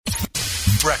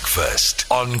Breakfast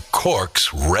on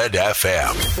Cork's Red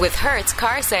FM. With Hertz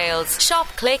Car Sales. Shop,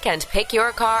 click and pick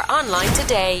your car online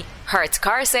today.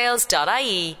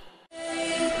 hertzcarsales.ie.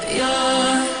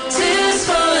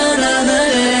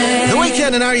 The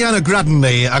Weekend and Ariana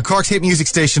Grande, Cork's hit music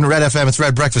station, Red FM. It's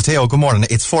Red Breakfast. Hey, good morning.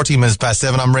 It's 14 minutes past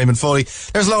 7. I'm Raymond Foley.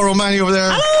 There's Laura O'Malley over there.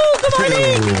 Hello, good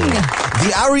morning. Hello. The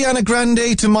Ariana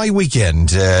Grande to my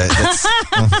weekend.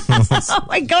 Oh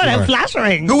my God, how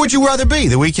flattering. Who would you rather be,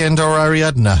 The Weekend or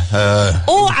Ariana?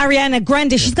 Ariana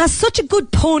Grande. She's got such a good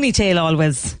ponytail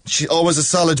always. She always a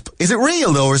solid. Is it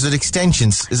real though, or is it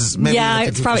extensions? It's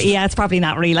probably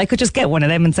not real. I could just get one of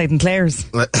them inside Claire's.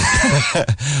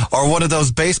 Or one of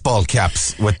those baseball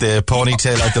caps with the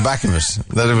ponytail out the back of it.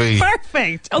 That'd be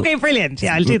perfect. Okay, brilliant.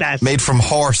 Yeah, I'll do that. Made from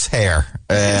horse hair.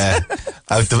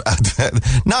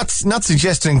 Not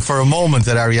suggesting for a moment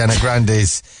that Ariana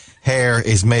Grande's hair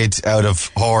is made out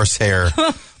of horse hair,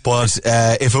 but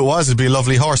if it was, it'd be a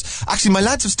lovely horse. Actually, my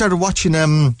lads have started watching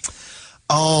Sam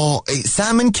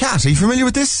and Cat. Are you familiar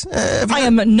with this? I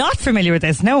am not familiar with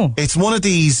this, no. It's one of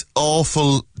these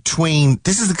awful tween.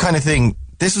 This is the kind of thing.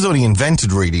 This was only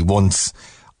invented really once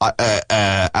I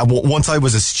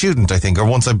was a student, I think, or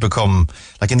once I've become,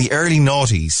 like in the early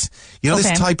noughties. You know,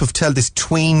 this type of this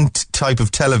tween type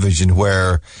of television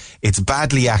where it's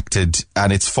badly acted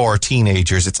and it's for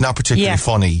teenagers. It's not particularly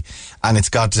funny, and it's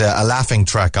got a laughing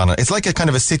track on it. It's like a kind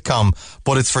of a sitcom,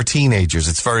 but it's for teenagers.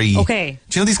 It's very... Okay.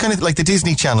 Do you know these kind of, like the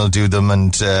Disney Channel do them,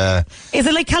 and... Is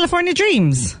it like California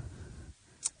Dreams?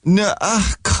 No,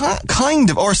 kind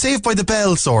of, or Saved by the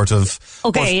Bell, sort of.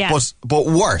 Okay, but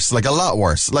worse, like a lot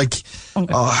worse. Like,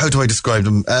 how do I describe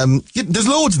them? There's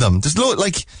loads of them. There's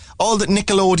like all that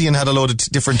Nickelodeon had a load of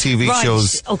different TV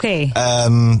shows. Okay.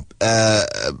 Ariana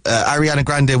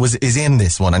Grande is in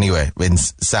this one anyway, in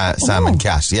Sam and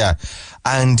Cat, yeah,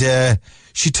 and.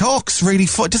 She talks really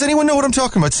fun. Does anyone know what I'm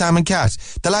talking about? Sam and Cat.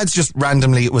 The lads just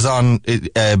randomly, it was on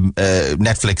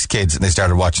Netflix Kids, and they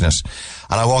started watching it.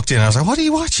 And I walked in and I was like, what are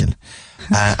you watching?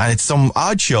 And it's some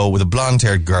odd show with a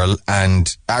blonde-haired girl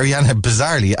and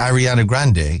Ariana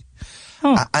Grande.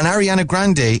 Oh. And Ariana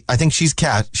Grande, I think she's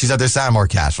Cat. She's either Sam or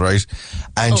Cat, right?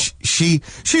 And she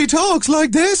talks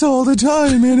like this all the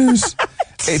time in it.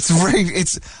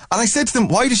 And I said to them,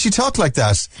 why does she talk like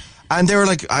that? And they were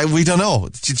like, we don't know.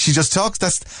 She just talks.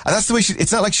 That's the way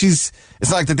it's not like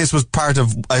that this was part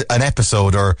of an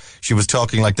episode, or she was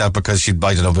talking like that because she'd,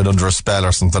 I don't know, been under a spell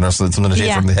or something that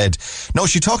hit from the head. No,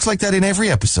 she talks like that in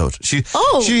every episode. She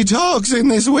talks in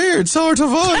this weird sort of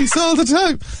voice all the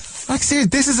time. Like, seriously,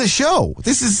 this is a show.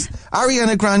 This is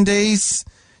Ariana Grande's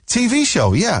TV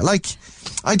show. Yeah, like,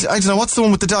 I don't know, what's the one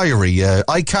with the diary?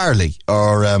 iCarly,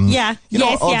 or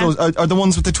those are the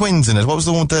ones with the twins in it. What was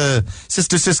the one with the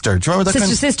sister? Do you remember that?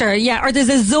 Sister, yeah. Or there's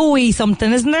a Zoe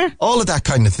something, isn't there? All of that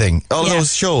kind of thing. All of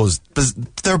those shows,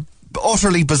 they're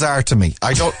utterly bizarre to me.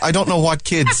 I don't know what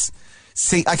kids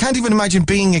see. I can't even imagine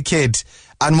being a kid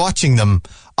and watching them.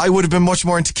 I would have been much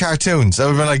more into cartoons. I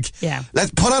would have been like,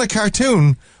 let's put on a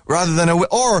cartoon rather than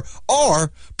or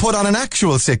put on an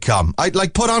actual sitcom. I'd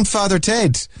like put on Father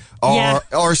Ted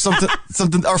or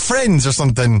something or Friends or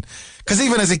something. Because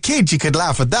even as a kid, you could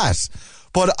laugh at that.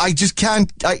 But I just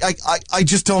can't. I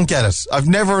just don't get it. I've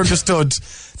never understood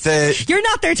the. You're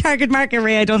not their target market,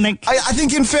 Ray. I don't think. I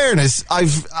think, in fairness,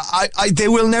 they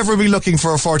will never be looking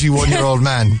for a 41-year-old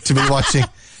man to be watching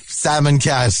Sam and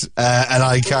Cat and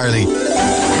iCarly.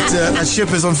 That ship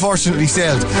has unfortunately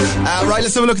sailed. Right,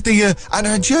 let's have a look at the...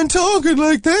 and Jen talking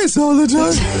like this all the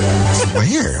time.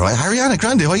 Weird. Ariana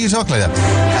Grande, why are you talking like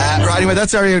that? Right, anyway,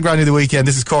 that's Ariana Grande The Weekend.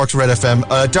 This is Cork's Red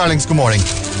FM. Darlings, good morning.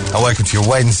 Welcome to your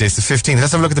Wednesday. It's the 15th.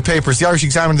 Let's have a look at the papers. The Irish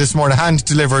Examiner this morning,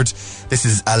 hand-delivered. This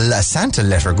is a Santa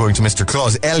letter going to Mr.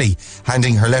 Claus. Ellie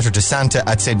handing her letter to Santa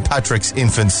at St. Patrick's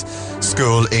Infants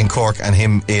School in Cork, and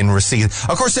him in receipt.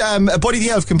 Of course, Buddy the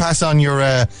Elf can pass on your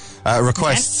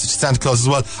requests to Santa Claus as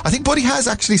well. I think Buddy has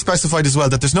actually specified as well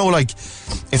that there's no, like,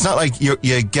 it's not like you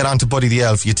get on to Buddy the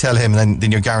Elf, you tell him, and then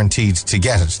you're guaranteed to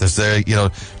get it. There's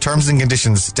terms and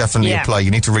conditions definitely apply.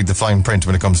 You need to read the fine print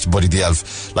when it comes to Buddy the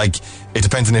Elf. Like, it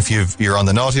depends on if you're on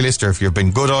the naughty list or if you've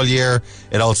been good all year.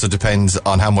 It also depends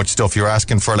on how much stuff you're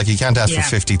asking for. Like, you can't ask for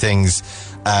 50 things.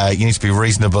 You need to be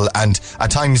reasonable, and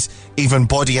at times even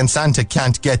Buddy and Santa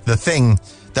can't get the thing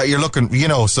that you're looking,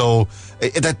 so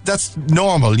that's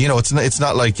normal. It's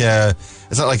not like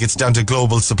it's down to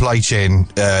global supply chain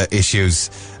issues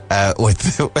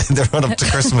with the run up to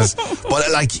Christmas. But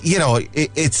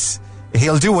it's.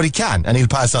 He'll do what he can, and he'll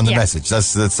pass on the message.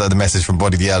 That's the message from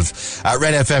Buddy the Elf.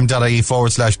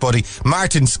 redfm.ie/Buddy.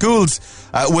 Martin, schools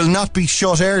will not be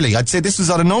shut early. I'd say this was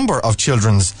on a number of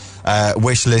children's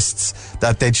wish lists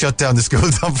that they'd shut down the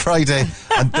schools on Friday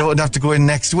and they wouldn't have to go in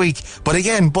next week. But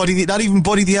again, not even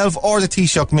Buddy the Elf or the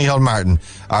Taoiseach Micheál Martin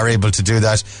are able to do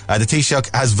that. The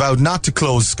Taoiseach has vowed not to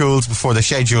close schools before the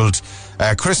scheduled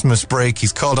Christmas break.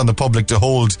 He's called on the public to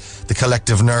hold the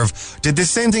collective nerve. Did this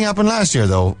same thing happen last year,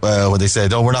 though, when they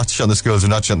said, we're not shutting the schools,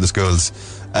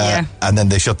 and then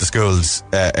they shut the schools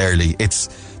early?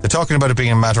 They're talking about it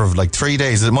being a matter of like 3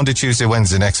 days. Monday, Tuesday,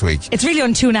 Wednesday next week. It's really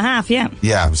on 2.5, yeah.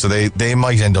 Yeah, so they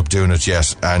might end up doing it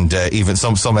yet. And even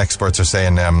some experts are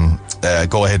saying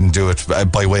go ahead and do it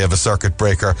by way of a circuit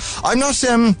breaker. I'm not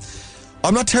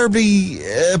terribly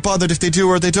bothered if they do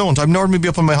or they don't. I'm normally be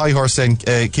up on my high horse saying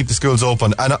keep the schools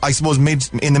open. And I suppose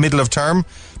in the middle of term,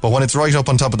 but when it's right up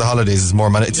on top of the holidays, it's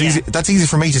more easy. That's easy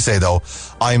for me to say, though.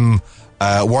 I'm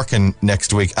working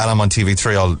next week and I'm on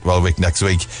TV3 all week next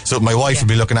week, so my wife will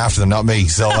be looking after them, not me.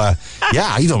 So I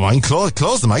don't mind,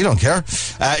 close them, I don't care.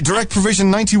 Direct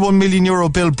provision €91 million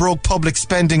bill broke public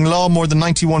spending law. More than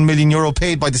 €91 million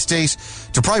paid by the state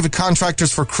to private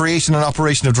contractors for creation and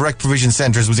operation of direct provision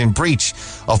centres was in breach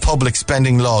of public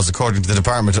spending laws, according to the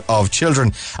Department of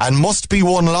Children, and must be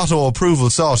won lotto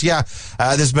approval sought.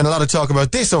 There's been a lot of talk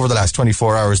about this over the last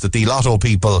 24 hours, that the lotto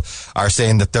people are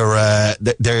saying that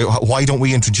they're why don't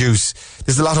we introduce,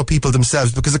 there's a lot of people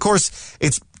themselves, because of course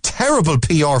it's terrible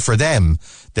PR for them,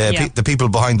 the people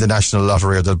behind the National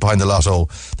Lottery or behind the lotto.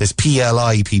 There's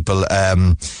PLI people.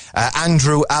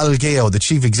 Andrew Algeo, the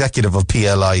chief executive of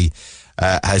PLI,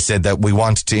 has said that we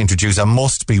want to introduce a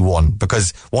must be one,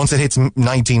 because once it hits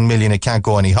 19 million it can't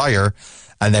go any higher,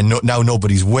 and then now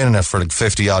nobody's winning it for like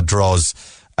 50 odd draws.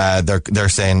 They're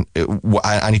saying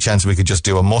any chance we could just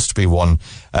do a must be one,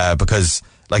 because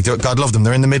God love them,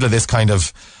 they're in the middle of this kind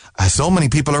of so many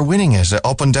people are winning it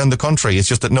up and down the country. It's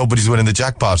just that nobody's winning the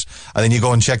jackpot, and then you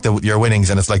go and check your winnings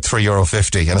and it's like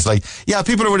 €3.50, and it's like,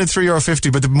 people are winning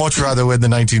 €3.50, but they'd much rather win the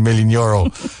 19 million euro.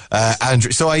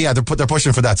 They're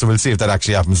pushing for that, so we'll see if that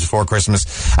actually happens before Christmas.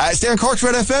 Stay on Cork's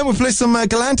Red FM. We'll play some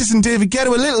Galantis and David Guetta,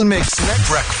 a little mix.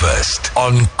 Breakfast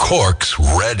on Cork's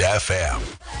Red FM.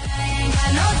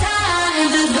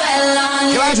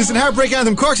 Galantis and Heartbreak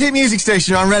Anthem, Cork's hit music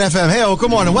station on Red FM. Hey, good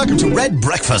morning, welcome to Red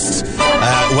Breakfast.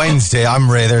 Wednesday,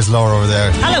 I'm Ray, there's Laura over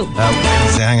there. Hello.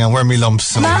 Wednesday, hang on, where are me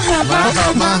lumps? My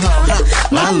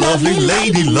lovely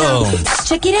lady lumps.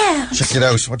 Check it out. Check it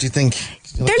out, what do you think?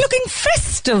 They're looking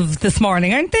festive this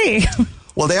morning, aren't they?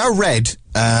 Well, they are red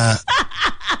and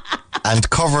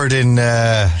covered in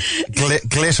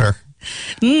glitter.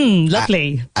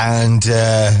 Lovely. And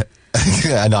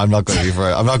no, I'm not going to be for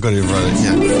it.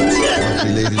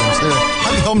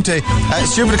 Happy Hump Day.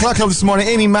 Stupid O'Clock Club this morning.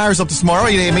 Amy Maher's up this morning. All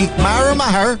right, Amy.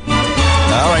 Maher.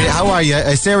 All right, how are you?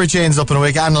 Sarah Jane's up and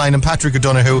awake. Anne-Line and Patrick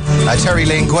O'Donoghue. Terry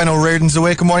Lane, Gwen O'Riordan's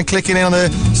awake. Good morning. Clicking in on the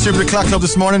Stupid O'Clock Club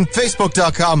this morning.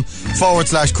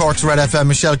 Facebook.com/Cork's Red FM.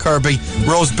 Michelle Kirby,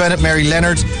 Rose Bennett, Mary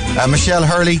Leonard, Michelle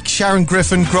Hurley, Sharon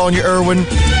Griffin, Grania Irwin,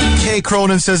 Kay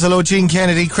Cronin says hello, Jean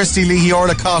Kennedy, Christy Leahy,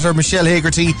 Orla Cotter, Michelle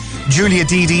Hagerty, Julia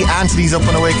Didi, Anthony's up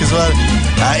and awake as well.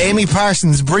 Amy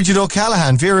Parsons, Bridget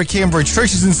O'Callaghan, Vera Cambridge,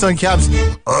 Trish is in Sun Cabs.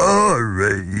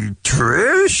 Alright,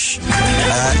 Trish.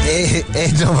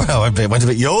 I went a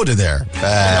bit Yoda there.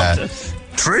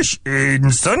 Trish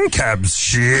in Sun Cabs,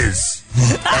 she is.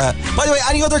 By the way,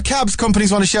 any other cabs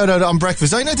companies want to shout out on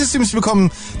breakfast? I know this seems to become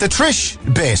the Trish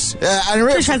bit.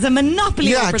 Trish has a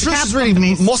monopoly over the Trish cab is really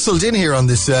companies. muscled in here on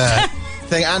this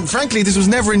thing, and frankly, this was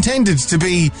never intended to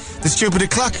be the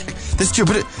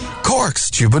Cork's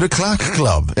Stupid O'Clock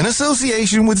Club in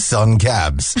association with Sun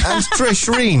Cabs and Trish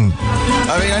Reen.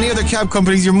 I mean, any other cab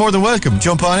companies, you're more than welcome.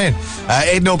 Jump on in.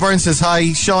 Aidan O'Byrne says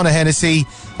hi. Shauna Hennessy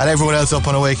and everyone else up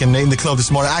on awake and in the club this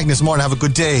morning. Agnes, morning, have a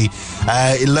good day.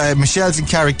 Michelle's in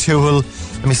Carrick-Toohil.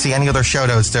 Let me see, any other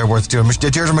shout-outs there worth doing?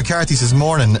 Deirdre McCarthy says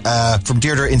morning from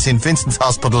Deirdre in St. Vincent's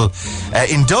Hospital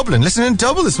in Dublin. Listen in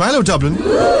Dublin this morning. Hello, Dublin.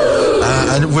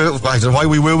 And I don't know why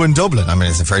we woo in Dublin. I mean,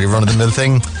 it's a fairly run-of-the-mill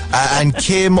thing. And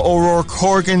Kim O'Rourke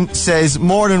Horgan says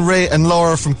morning, Ray and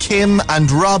Laura, from Kim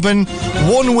and Robin.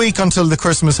 1 week until the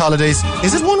Christmas holidays.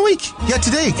 Is it 1 week? Yeah,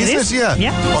 today. Isn't it?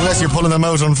 Yeah. Unless you're pulling them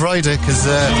out on Friday, because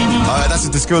that's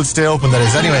if the schools stay open, that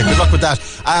is. Anyway, good luck with that.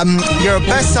 Your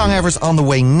best song ever's on the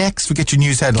way next. We get your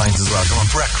news headlines as well. Come on.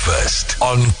 Breakfast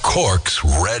on Cork's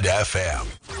Red FM.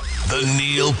 The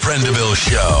Neil Prendeville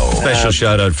Show. Special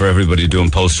shout out for everybody doing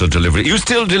postal delivery. You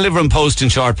still delivering post in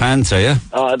short pants, are you?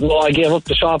 No, I gave up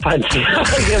the short pants.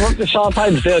 I gave up the short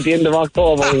pants there at the end of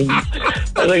October.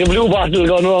 There's like a blue bottle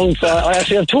going around. So I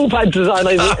actually have two pants on.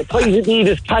 I probably need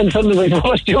this pants under my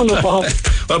first uniform.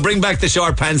 Well, bring back the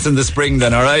short pants in the spring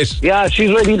then, all right? Yeah,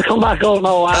 she's ready to come back out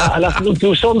now. I'll have to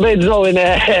do sunbeds now in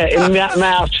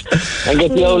March and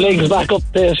get the old legs back up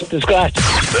to scratch.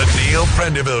 The Neil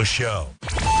Prendeville Show.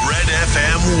 Red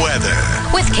FM weather.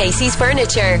 With Casey's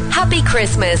Furniture. Happy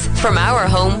Christmas from our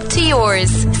home to yours.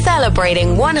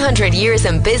 Celebrating 100 years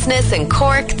in business in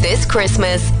Cork this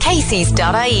Christmas.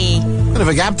 Casey's.ie. Bit of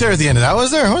a gap there at the end of that,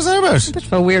 was there? What was that about? Bit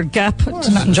of a weird gap. I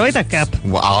did not enjoy that gap.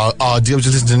 Well, do you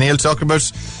just listen to Neil talking about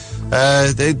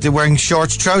they're wearing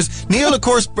short trousers? Neil, of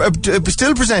course,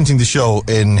 still presenting the show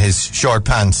in his short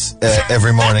pants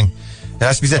every morning. It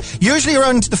has to be said. Usually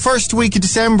around the first week of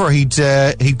December, he'd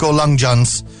go long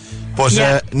johns. But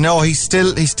no, he's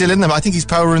still in them. I think he's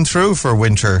powering through for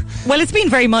winter. Well, it's been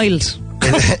very mild.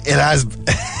 It has.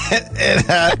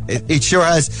 It sure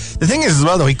has. The thing is, as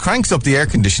well, though, he cranks up the air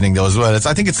conditioning though as well. I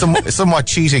think it's somewhat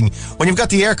cheating when you've got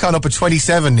the aircon up at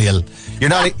 27. Neil, you're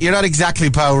not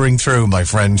exactly powering through, my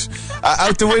friend.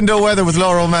 Out the window weather with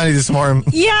Laura O'Malley this morning.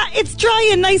 Yeah, it's dry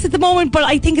and nice at the moment, but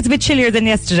I think it's a bit chillier than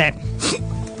yesterday.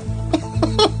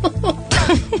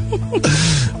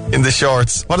 In the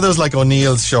shorts. What are those, like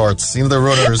O'Neill's shorts? You know, the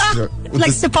runners.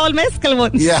 Like the Paul Mescal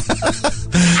ones. Yeah.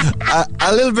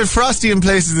 A little bit frosty in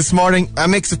places this morning. A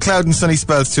mix of cloud and sunny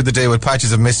spells through the day with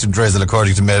patches of mist and drizzle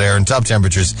according to Mid-Air, and top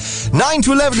temperatures 9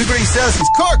 to 11 degrees Celsius.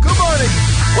 Cork, good morning.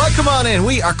 Welcome on in.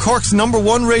 We are Cork's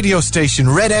 #1 radio station.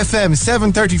 Red FM,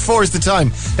 7:34 is the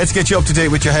time. Let's get you up to date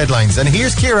with your headlines. And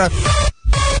here's Ciara.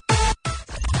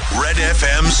 Red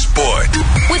FM Sport.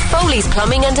 With Foley's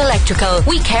Plumbing and Electrical,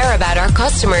 we care about our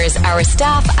customers, our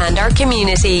staff and our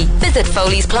community. Visit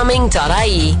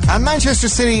foleysplumbing.ie. And Manchester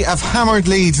City have hammered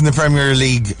Leeds in the Premier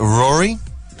League. Rory?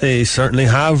 They certainly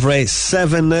have, Ray.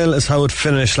 7-0 is how it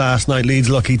finished last night. Leeds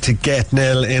lucky to get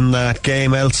nil in that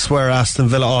game. Elsewhere, Aston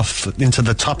Villa off into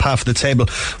the top half of the table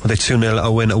with a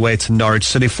 2-0 win away to Norwich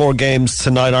City. 4 games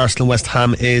tonight. Arsenal West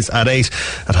Ham is at 8.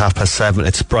 At 7:30,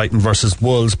 it's Brighton versus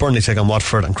Wolves. Burnley take on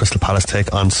Watford and Crystal Palace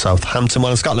take on Southampton.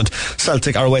 While in Scotland,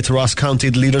 Celtic are away to Ross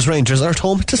County. The leaders Rangers are at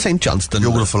home to St Johnstone.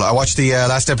 Beautiful. I watched the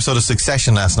last episode of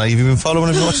Succession last night. Have you been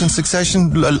following it? Watching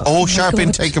Succession? Sharp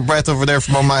intake of breath over there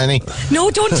from O'Mahony. No,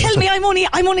 don't tell me.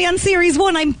 I'm only on series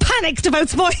 1. I'm panicked about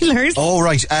spoilers. Oh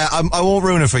right, I won't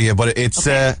ruin it for you, but it's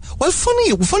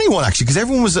funny one actually, because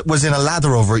everyone was in a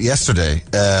lather over it yesterday.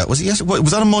 Was it yesterday? Well, it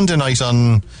was on a Monday night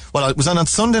it was on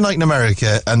Sunday night in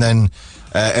America, and then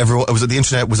everyone, the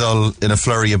internet was all in a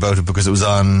flurry about it because it was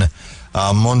on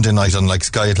Monday night on like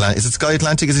Sky Atlantic. Is it Sky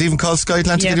Atlantic? Is it even called Sky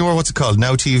Atlantic anymore? What's it called?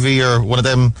 Now TV or one of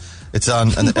them? It's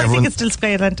on, and I think it's still Sky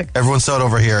Atlantic. Everyone saw it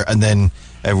over here, and then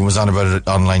everyone was on about it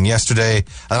online yesterday,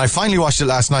 and I finally watched it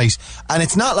last night. And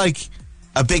it's not like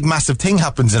a big massive thing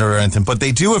happens in it or anything, but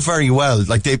they do it very well.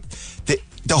 Like the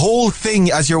whole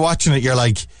thing, as you're watching it, you're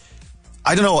like,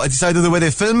 I don't know, it's either the way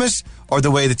they film it or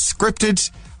the way it's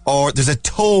scripted, or there's a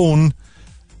tone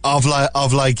of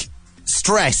like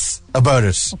stress about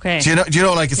it. Okay. Do you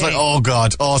know like it's like, oh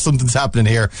God, something's happening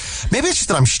here. Maybe it's just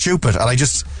that I'm stupid and I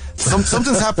just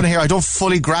something's happening here. I don't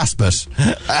fully grasp it,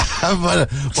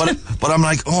 but I'm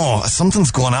like,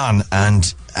 something's going on,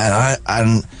 and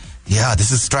yeah,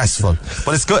 this is stressful,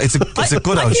 but it's good. It's a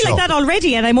good old show. I feel like that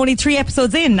already, and I'm only 3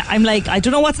 episodes in. I'm like, I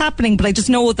don't know what's happening, but I just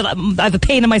know that I have a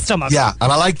pain in my stomach. Yeah,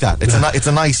 and I like that. It's a nice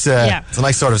it's a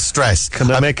nice sort of stress. Can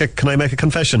I make a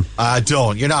confession?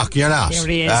 Don't. You're not. Here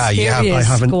he is.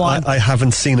 I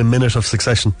haven't seen a minute of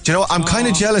Succession. Do you know? I'm kind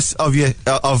of jealous of you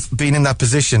of being in that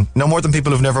position. No more than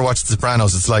people who've never watched The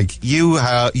Sopranos. It's like you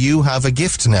have a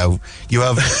gift now.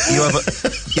 You've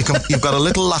got a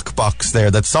little lockbox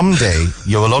there that someday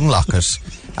you will unlock it,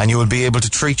 and you will be able to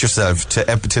treat yourself to.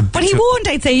 But he won't.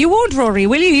 I'd say you won't, Rory.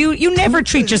 Will you? You never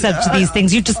treat yourself to these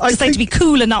things. You just decide to be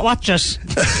cool and not watch it.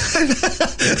 I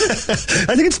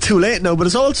think it's too late now. But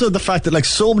it's also the fact that like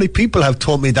so many people have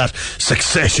told me that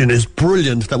Succession is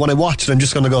brilliant that when I watch it, I'm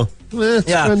just going to go.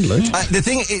 The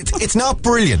thing, it's not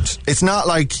brilliant. It's not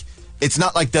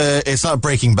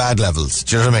Breaking Bad levels.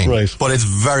 Do you know what I mean? Right. But it's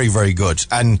very, very good,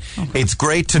 and it's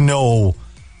great to know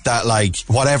that like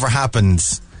whatever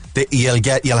happens,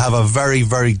 you'll have a very,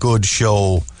 very good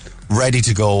show ready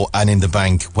to go and in the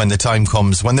bank when the time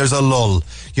comes, when there's a lull.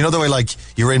 You know the way like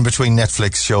you're in between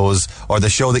Netflix shows, or the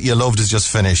show that you loved is just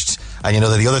finished, and you know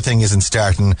that the other thing isn't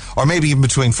starting, or maybe even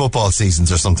between football seasons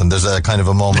or something, there's a kind of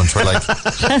a moment where like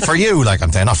for you, like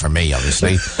I'm saying, not for me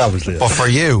obviously, but for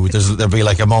you there'll be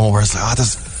like a moment where it's like,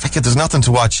 there's nothing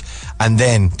to watch, and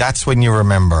then that's when you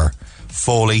remember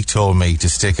Foley told me to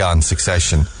stick on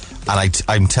Succession, and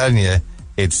I'm telling you,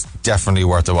 it's definitely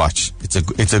worth a watch. It's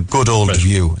a good old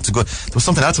view. There was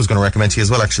something else I was going to recommend to you as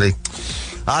well, actually.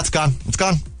 It's gone. It's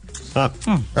gone.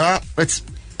 It's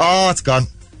gone.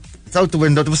 It's out the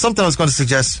window. There was something I was going to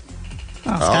suggest.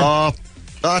 Oh,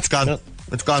 it's gone.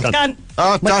 It's gone. it's gone.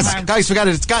 Oh, guys, forget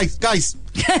it. It's guys.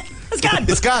 It's gone.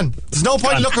 It's gone. There's no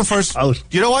point looking for it. Out.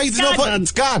 You know why? There's no point.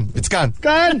 It's gone. It's gone.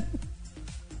 Gone.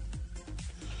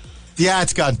 Yeah,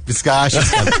 it's gone. It's gone.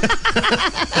 It's gone.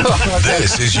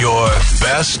 This is your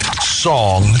best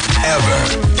song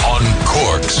ever on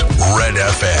Cork's Red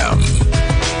FM.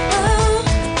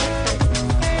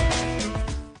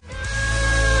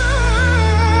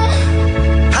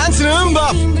 Hanson and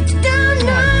Bop.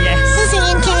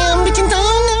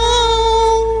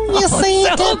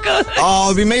 So good. Oh,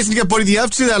 it'd be amazing to get Buddy the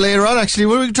Elf to do that later on, actually.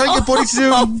 Will we try and get Buddy to do?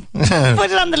 Put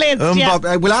it on the list. Yeah.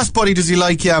 Bob, we'll ask Buddy, does he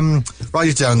like, write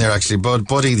it down there, actually.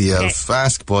 Buddy the Elf.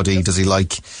 Ask Buddy, does he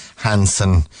like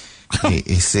Hanson?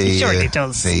 You see, Sure he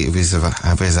does. See, if he's a a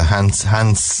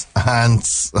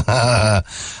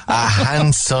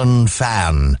Hanson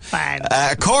fan.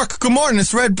 Cork, good morning.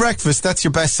 It's Red Breakfast. That's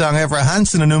your best song ever.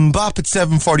 Hanson and Mbop at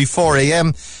 7:44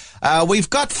 a.m. We've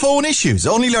got phone issues.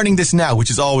 Only learning this now, which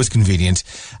is always convenient.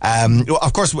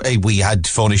 Of course, we had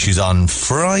phone issues on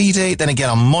Friday, then again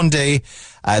on Monday.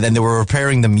 Then they were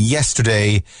repairing them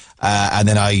yesterday. And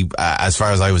then as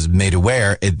far as I was made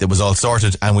aware, it was all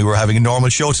sorted and we were having a normal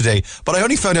show today. But I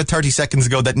only found out 30 seconds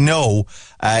ago that no,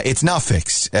 it's not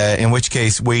fixed. In which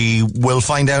case we will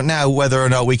find out now whether or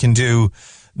not we can do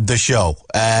the show.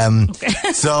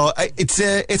 So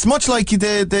it's much like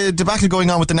the debacle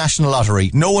going on with the National Lottery.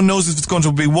 No one knows if it's going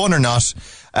to be won or not.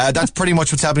 That's pretty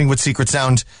much what's happening with Secret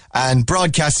Sound and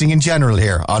broadcasting in general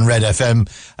here on Red FM.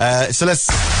 So let's...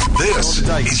 This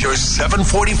is your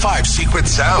 7:45 Secret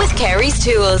Sound. With Kerry's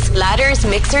Tools, ladders,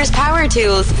 mixers, power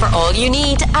tools, for all you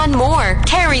need and more.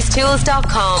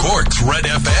 Kerry'sTools.com. Cork's Red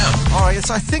FM. All right,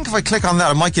 so I think if I click on that,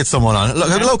 I might get someone on. Look,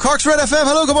 hello, Cork's Red FM.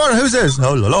 Hello, good morning. Who's this?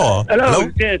 Hello. Hello,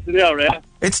 Jason.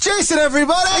 It's Jason,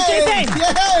 everybody. Hey, Jason.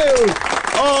 Yay!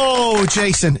 Oh,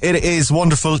 Jason, it is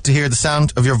wonderful to hear the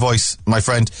sound of your voice, my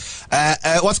friend.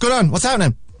 What's going on? What's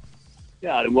happening?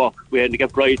 Yeah, I'm waiting to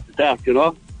get bright this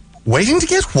afternoon. Waiting to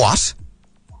get what?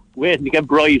 Waiting to get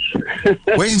bright.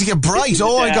 Waiting to get bright.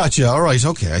 Oh, I got you. All right.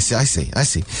 Okay. I see.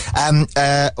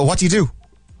 What do you do?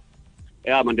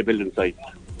 Yeah, I'm on the building site.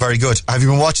 Very good. Have you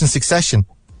been watching Succession?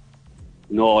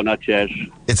 No, not yet.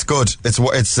 It's good. It's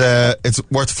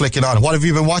worth flicking on. What have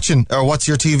you been watching, or what's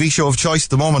your TV show of choice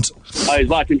at the moment? I was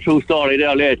watching True Story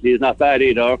there lately. It's not bad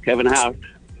either. Kevin Hart.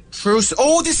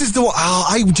 Oh, this is the one.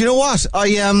 Do you know what?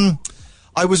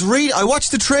 I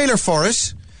watched the trailer for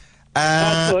it.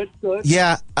 Good.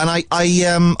 Yeah, and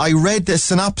I read the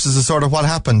synopsis of sort of what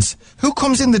happens. Who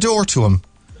comes in the door to him?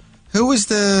 Who's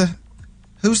the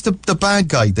bad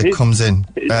guy that comes in?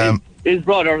 His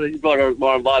brother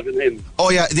more involved than him.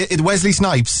 Oh yeah, Wesley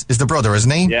Snipes is the brother,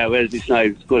 isn't he? Yeah, Wesley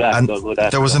Snipes, good actor.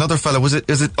 There was another fella.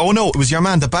 Oh no, it was your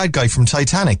man, the bad guy from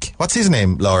Titanic. What's his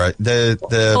name, Laura? Billy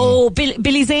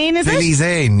Zane, is it? Billy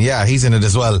Zane, yeah, he's in it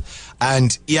as well.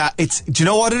 And yeah, do you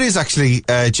know what it is actually,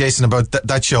 Jason, about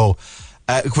that show?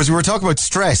 Because we were talking about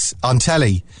stress on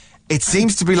telly. It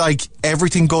seems to be like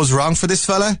everything goes wrong for this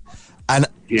fella. And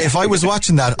if I was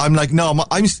watching that, I'm like, no,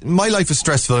 my life is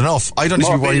stressful enough. I don't need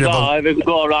to be worried about... If it'll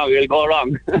go wrong, it'll go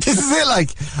wrong. This is it,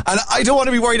 like. And I don't want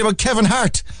to be worried about Kevin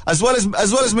Hart, as well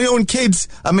as my own kids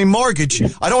and my mortgage.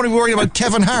 I don't want to be worried about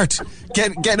Kevin Hart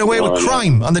getting away with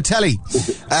crime on the telly.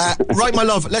 Right, my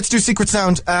love, let's do Secret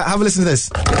Sound. Have a listen to this.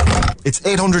 It's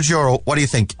 €800. What do you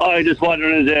think? I just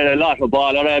wondering, is there a lotto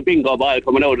ball or a bingo ball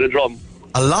coming out of the drum?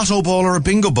 A lotto ball or a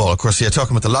bingo ball? Of course, you're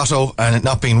talking about the lotto and it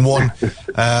not being won.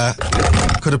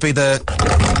 Could it be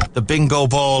the bingo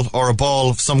ball or a ball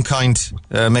of some kind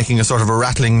making a sort of a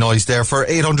rattling noise there? For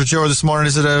 €800 this morning,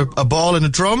 is it a ball and a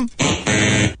drum?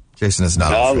 Jason is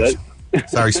not. No, well.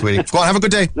 Sorry, sweetie. Go on, have a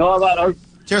good day. No matter.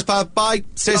 Cheers, pal. Bye.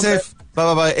 Stay safe.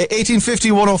 Bye.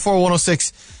 1850 104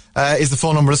 106 is the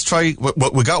phone number. Let's try.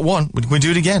 We got one. We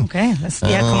do it again. Okay.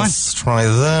 Come on. Let's try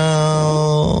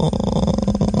that.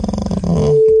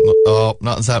 Oh,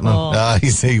 nothing's happening.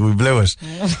 You see, we blew it.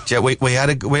 Yeah, we had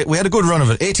a good run of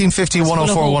it. 1850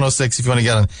 104 106 if you want to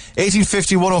get on.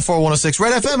 1850 104 106.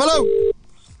 Red FM, hello.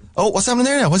 Oh, what's happening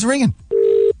there now? What's it ringing?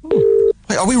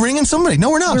 Wait, are we ringing somebody?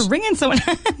 No, we're not. We're ringing someone.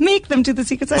 Make them do the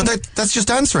Secret Sound. But that's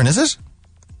just answering, is it?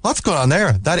 What's going on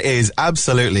there? That is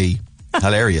absolutely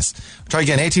hilarious. Try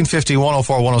again. 1850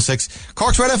 104 106.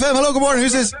 Cork's Red FM. Hello, good morning.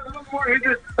 Who's this?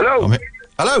 Hello.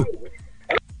 Hello.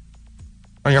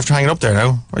 Oh, you have to hang it up there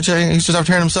now. He's just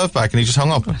after hearing himself back and he just hung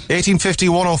up. 1850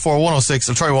 104 106.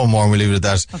 I'll try one more and we'll leave it at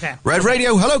that. Okay. Red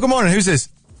Radio. Hello, good morning. Who's this?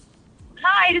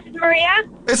 Hi, this is Maria.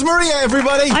 It's Maria,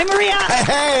 everybody. Hi, Maria.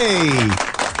 Hey.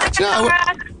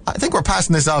 Laura. I think we're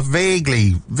passing this off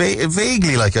vaguely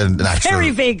like an actual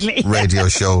Very vaguely. radio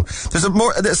show.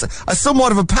 There's a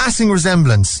somewhat of a passing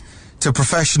resemblance to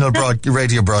professional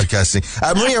radio broadcasting.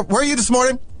 Maria, where are you this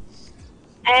morning?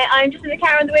 I'm just in the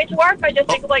car on the way to work. I just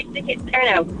say goodbye to the kids there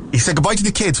now. You say goodbye to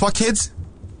the kids. What kids?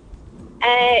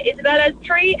 Isabella's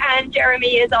 3 and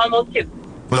Jeremy is almost 2.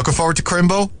 We're looking forward to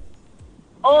Crimbo.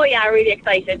 Oh yeah, really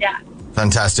excited, yeah.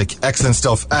 Fantastic. Excellent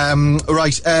stuff. Right,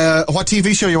 what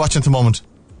TV show are you watching at the moment?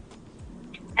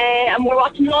 And we're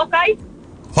watching Hawkeye.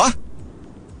 What?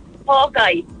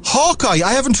 Hawkeye.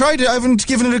 I haven't tried it. I haven't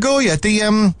given it a go yet.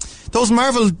 Those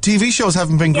Marvel TV shows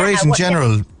haven't been great in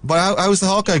general. Yeah. But how's the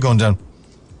Hawkeye going down?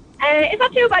 It's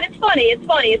not too bad. It's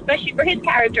funny, especially for his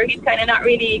character. He's kind of not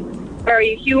really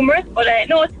very humorous, but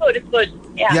no, it's good.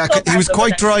 Yeah, he was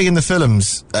quite dry in the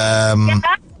films. And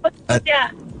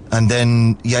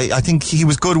then, I think he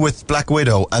was good with Black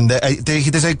Widow. And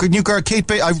there's a good new girl, Kate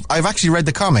Bishop. I've actually read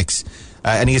the comics,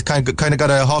 and he's kind of got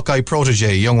a Hawkeye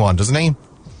protege, young one, doesn't he?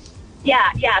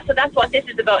 Yeah. So that's what this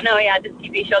is about now. Yeah, this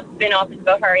TV show spin-off is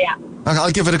about her. Yeah.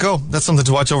 I'll give it a go. That's something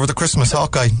to watch over the Christmas.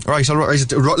 Hawkeye. Right,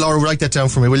 Laura, write that down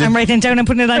for me, will you? I'm writing it down and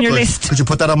putting it on your list. Could you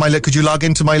put that on my list? Could you log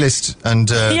into my list and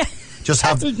just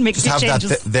have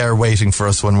that there waiting for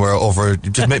us when we're over?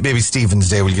 Just maybe Stephen's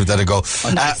Day. We'll give that a go.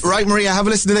 Oh, nice. Right, Maria, have a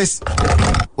listen to this.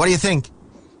 What do you think?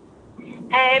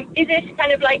 Is it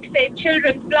kind of like, say,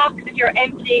 children's blocks if you're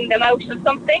emptying them out of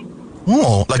something?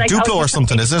 Oh, like Duplo or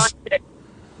something, is it?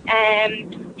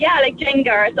 Yeah, like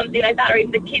Jenga or something like that, or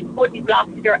even the kids' wooden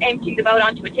blocks if you're emptying them out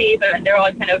onto a table and they're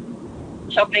all kind of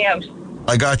shuffling out.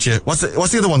 I got you. What's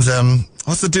the other ones?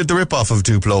 What's the rip-off of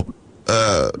Duplo?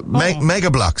 Mega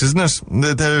Blocks, isn't it?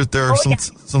 They're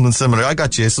something similar. I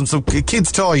got you. Some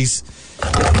kids' toys.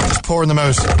 Just pouring them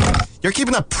out. You're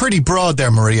keeping that pretty broad there,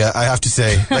 Maria, I have to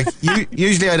say. Like,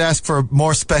 usually I'd ask for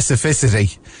more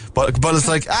specificity, but it's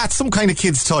like, it's some kind of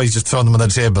kids' toys, just throwing them on the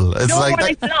table. It's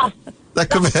like that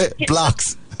could be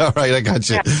blocks. All right, I got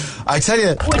you. Yeah. I tell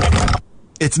you,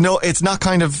 it's not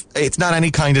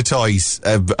any kind of toys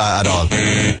at all.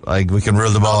 Like, we can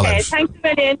rule them all out. Thanks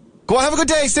a million. Go on, have a good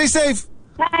day. Stay safe.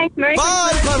 Thanks, Mary. Bye.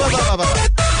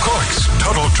 Cork's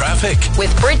Total Traffic.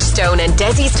 With Bridgestone and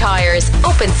Desi's Tyres.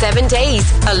 Open 7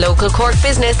 days. A local Cork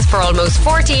business for almost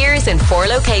 40 years in 4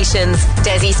 locations.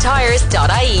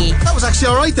 Desi'sTyres.ie. That was actually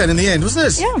all right then in the end, wasn't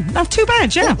it? Yeah, not too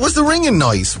bad, yeah. What was the ringing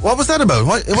noise? What was that about?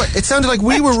 What, it sounded like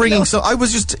we were ringing, so I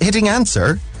was just hitting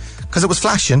answer. Because it was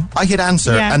flashing, I hit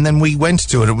answer, and then we went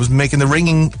to it. It was making the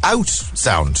ringing out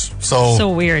sound. So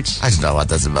weird. I don't know what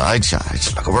that's about.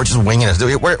 We're just winging it.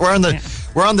 We're on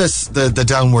the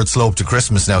downward slope to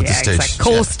Christmas now at this stage. It's like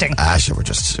coasting. Sure, we're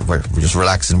just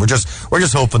relaxing. We're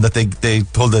just hoping that they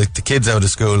pull the kids out of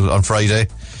school on Friday,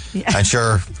 and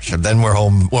sure, then we're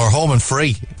home and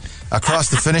free. Across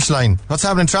the finish line. What's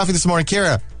happening in traffic this morning,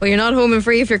 Ciara? Well, you're not home and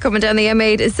free if you're coming down the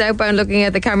M8 southbound. Looking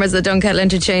at the cameras at Dunkettle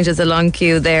interchange, there's a long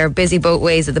queue there. Busy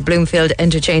boatways at the Bloomfield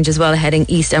interchange as well, heading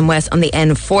east and west on the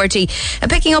N40.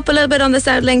 And picking up a little bit on the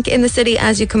South Link in the city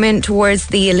as you come in towards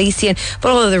the Elysian.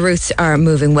 But all of the routes are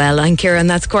moving well. I'm Ciara, and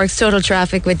that's Cork's Total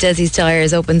Traffic with Desi's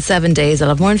Tyres. Open 7 days. I'll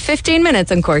have more in 15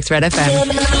 minutes on Cork's Red FM.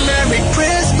 Merry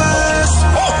Christmas.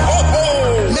 Ho, ho,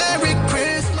 ho. Merry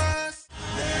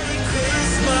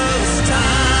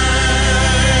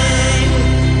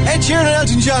Ed Sheeran and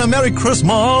Elton John, and Merry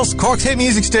Christmas. Cork's hit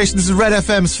music station. This is Red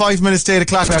FM's 5 minutes to 8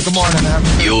 o'clock now. Good morning.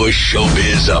 Your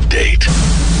showbiz update.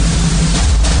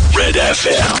 Red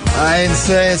FM. It's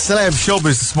celeb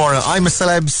showbiz this morning. I'm a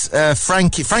celeb's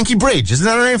Frankie Bridge. Isn't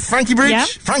that her name? Frankie Bridge? Yeah.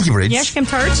 Frankie Bridge. Yeah, she came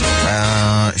third.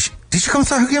 Did she come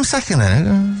third? Who came second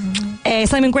then?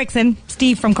 Simon Gregson,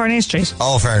 Steve from Cornell Street.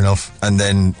 Oh, fair enough. And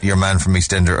then your man from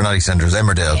EastEnders, or not EastEnders,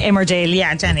 Emmerdale.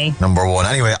 Yeah, Jenny. Number 1.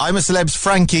 Anyway, I'm a celeb's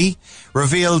Frankie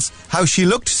reveals how she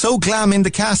looked so glam in the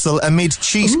castle amid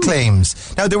cheat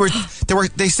claims. Now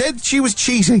they said she was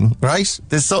cheating, right?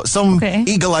 There's some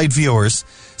eagle-eyed viewers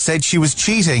said she was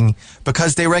cheating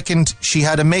because they reckoned she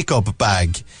had a makeup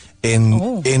bag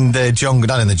in the jungle,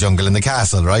 not in the jungle, in the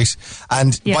castle, right?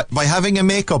 And by having a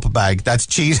makeup bag, that's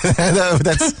cheating.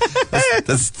 that's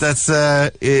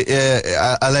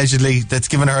allegedly that's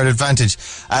given her an advantage.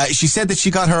 She said that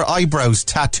she got her eyebrows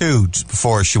tattooed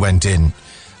before she went in,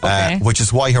 which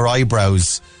is why her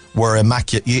eyebrows were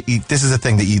immaculate. This is a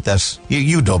thing that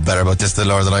you know better about this,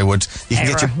 Laura, than I would. You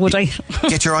can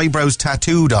get your eyebrows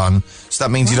tattooed on, so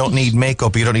that means you don't need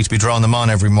makeup. You don't need to be drawing them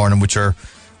on every morning with your,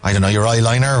 I don't know, your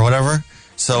eyeliner or whatever.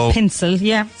 So pencil,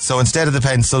 yeah. So instead of the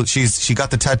pencil, she got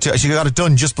the tattoo. She got it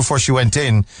done just before she went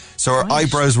in. So her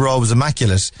eyebrows were always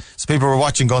immaculate. So people were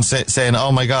watching, saying,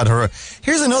 "Oh my God,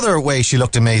 here's another way she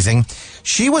looked amazing."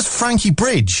 She was Frankie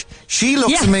Bridge. She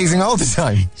looks amazing all the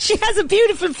time. She has a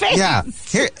beautiful face. Yeah.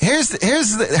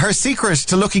 Here's her secret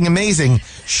to looking amazing.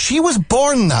 She was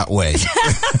born that way.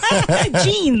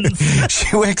 Genes.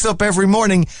 She wakes up every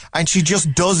morning and she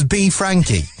just does be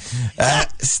Frankie.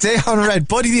 Stay on Red.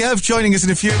 Buddy the Elf joining us in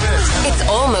a few minutes. It's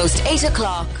almost 8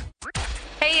 o'clock.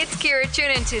 Hey, it's Ciara. Tune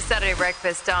in to Saturday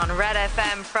Breakfast on Red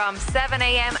FM from 7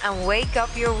 a.m. and wake up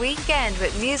your weekend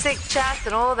with music, chats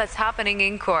and all that's happening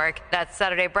in Cork. That's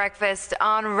Saturday Breakfast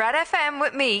on Red FM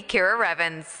with me, Ciara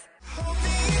Revens.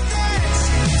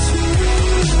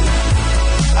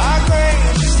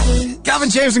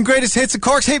 Gavin James and Greatest Hits at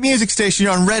Cork's hit music station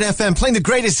on Red FM, playing the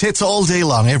greatest hits all day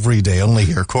long, every day, only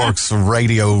here, Cork's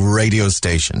radio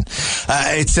station.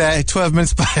 It's 12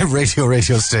 minutes by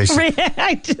radio station.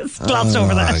 I just glossed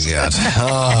over that.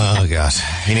 Oh God,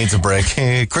 he needs a break.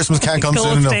 Christmas can't come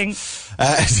soon enough.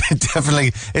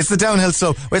 Definitely. It's the downhill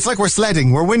slope. It's like we're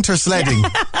sledding. We're winter sledding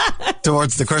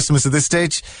towards the Christmas at this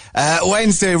stage.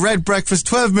 Wednesday, Red Breakfast,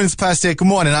 12 minutes past 8. Good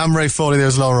morning. I'm Ray Foley.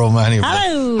 There's Laura O'Mahony.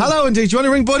 Hello. Hello, indeed. Do you want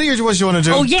to ring Buddy or what do you want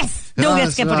to do? Oh, yes. No,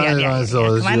 let's get Buddy on.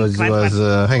 Come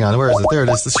on. Hang on. Where is it? There it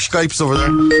is. The Skype's over there.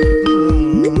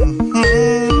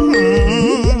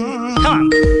 Come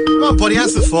on, Buddy.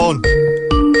 Answer the phone.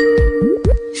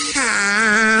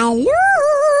 Hello.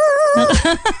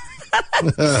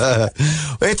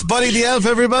 It's Buddy the Elf,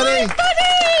 everybody.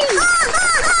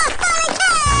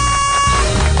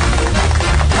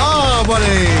 Oh,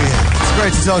 Buddy. It's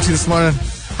great to talk to you this morning.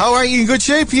 How are you? In good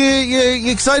shape?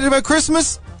 You excited about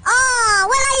Christmas? Oh,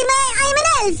 well, I'm an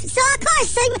elf, so of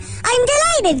course I'm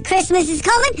delighted Christmas is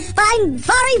coming, but I'm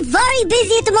very, very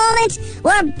busy at the moment.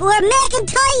 We're making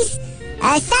toys.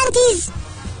 Santy's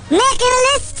making a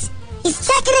list. He's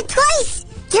checking it twice.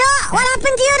 Do you know what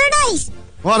happened the other night?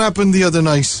 What happened the other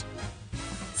night?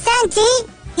 Santy,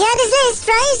 he had his list,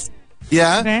 right?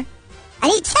 Yeah. Okay.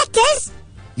 And he checked it.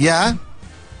 Yeah.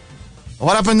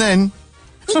 What happened then?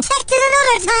 He checked it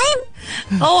another time.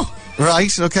 Oh.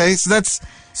 Right, okay.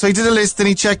 So he did a list and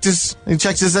he checked his so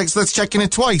that's checking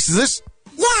it twice, is it?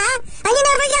 Yeah. And you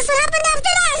never guess what happened after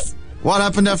that? What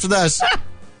happened after that?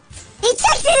 He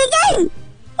checked it again.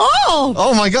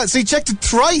 Oh my God. So he checked it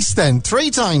twice then, 3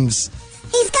 times.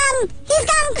 He's gone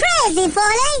crazy,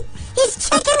 Foley. He's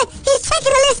checking the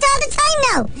list all the time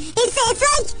now. It's like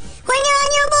when you're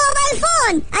on your mobile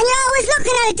phone and you're always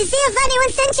looking at it to see if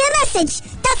anyone sent you a message.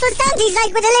 That's what Sandy's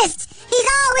like with the list. He's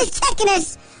always checking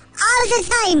it all the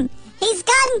time. He's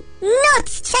gone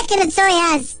nuts checking it, so he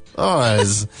has. Oh,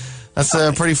 that's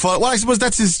pretty fun. Well, I suppose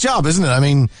that's his job, isn't it? I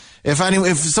mean, if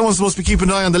someone's supposed to be keeping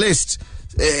an eye on the list,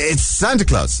 it's Santa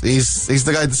Claus. He's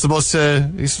the guy that's supposed to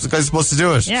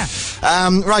do it. Yeah.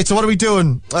 Right. So what are we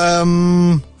doing?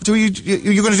 You're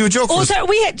going to do a joke for us? So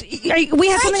we had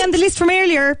something on the list from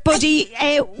earlier, Buddy.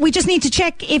 We just need to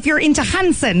check if you're into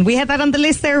Hanson. We had that on the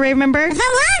list there. Remember?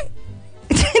 What?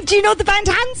 Do you know the band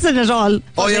Hanson at all? Buddy?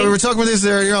 Oh yeah, we were talking about this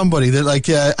earlier on, Buddy. They're like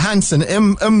Hanson,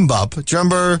 Mbop. Do you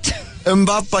remember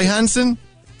Mbop by Hanson?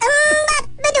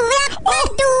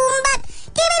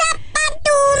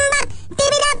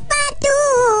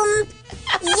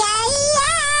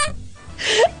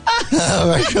 Oh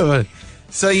my God.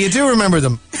 So you do remember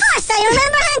them? Of course, I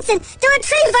remember Hanson. There were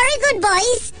 3 very good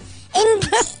boys in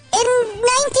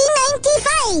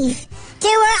 1995.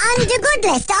 They were on the good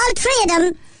list, all 3 of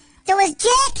them. There was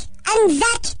Jake and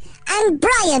Zach and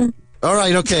Brian. All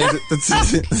right, okay. I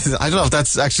don't know if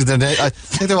that's actually their name. I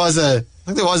think there was there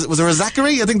a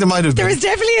Zachary? I think there might have been. There was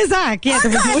definitely a Zach. Yeah,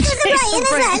 there was Brian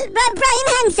as well. Brian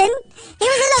Hanson. He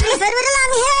was a lovely fella with a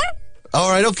long hair. All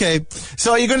right, okay.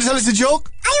 So are you going to tell us a joke?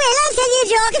 I will. I'll tell you a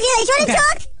joke if you like. Do you want a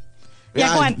joke?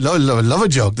 Yeah, go on. Love a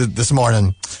joke this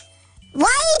morning.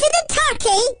 Why did the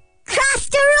turkey cross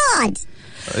the road?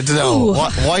 I don't know.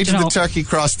 Why did the turkey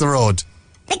cross the road?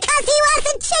 Because he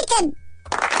wasn't chicken.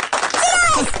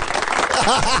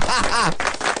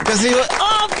 Because he was...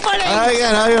 Oh, funny.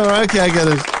 I get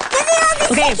it. Because he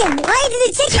wasn't chicken. Why did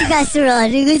the chicken cross the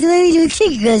road? Because why did the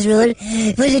chicken cross the road?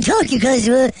 When the turkey cross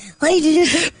the road, why did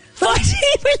the... Will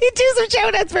you do some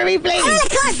shout-outs for me, please? Well, of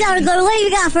course, Laura Gordon. What have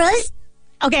you got for us?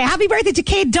 Okay, happy birthday to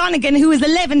Kate Donegan, who is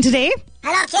 11 today.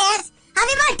 Hello, Kate.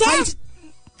 Happy birthday.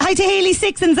 Hi to Hayley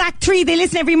 6 and Zach 3. They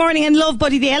listen every morning and love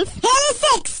Buddy the Elf. Hayley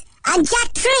 6 and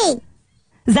Jack 3.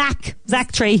 Zach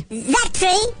 3. Zach 3?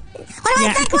 What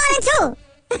about Zach 1 and 2?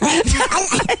 The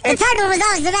third one was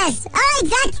always the best. All right,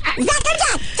 Zach and Jack.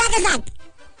 Jack and Zach.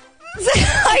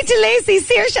 Hi to Lacey,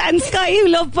 Saoirse and Sky who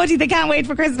love Buddy. They can't wait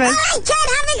for Christmas. I can't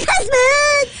have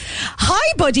Christmas.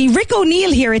 Hi, Buddy. Rick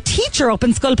O'Neill here, a teacher up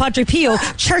in Skull Padre Pio,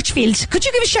 Churchfield. Could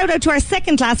you give a shout out to our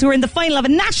second class who are in the final of a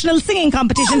national singing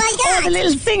competition? Oh, my God. All the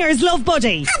little singers love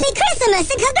Buddy. Happy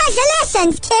Christmas and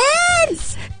congratulations,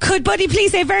 kids. Could Buddy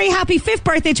please say a very happy 5th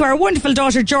birthday to our wonderful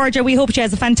daughter, Georgia? We hope she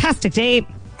has a fantastic day.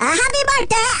 A happy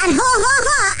birthday and ho, ho,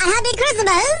 ho, and happy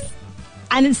Christmas.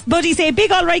 And Buddy say a big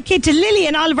all right kid to Lily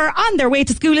and Oliver on their way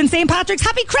to school in St. Patrick's.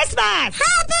 Happy Christmas!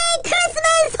 Happy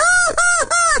Christmas, ho, ho,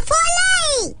 ho, for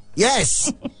life. Yes.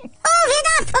 Oh, you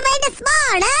got for me this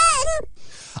morning.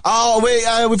 Oh,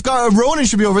 we've got Ronan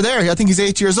should be over there. I think he's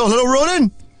 8 years old. Hello,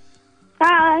 Ronan.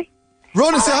 Hi.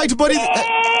 Ronan, say hi to Buddy. All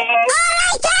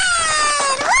right, then.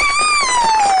 Woo!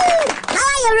 How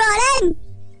are you, Ronan?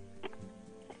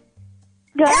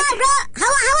 Good. How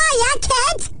are you,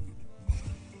 kid?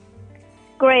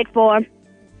 Grade 4.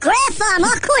 Grade 4,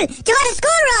 oh cool. Do you go to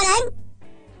school,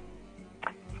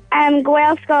 Ronan?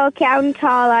 Gael Skull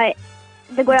Countall,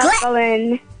 the Gael Skull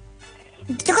in...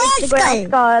 The Gael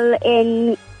Skull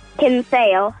in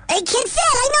Kinsale. In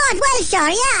Kinsale, I know it well, sure,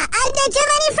 yeah. And do you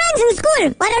have any friends in school?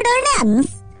 What are their names?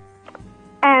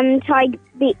 Tig,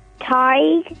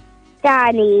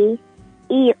 Danny,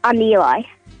 and Eli.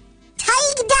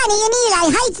 Tig, Danny and Eli,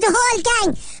 hi to the whole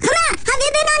gang. Come on, have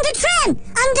you been on the train?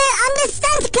 On the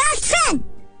Santa Claus train?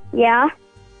 Yeah.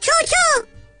 Choo-choo.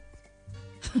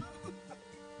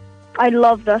 I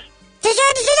loved it. Did you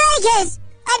like it?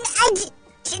 And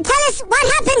tell us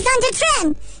what happens on the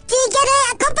train. Do you get a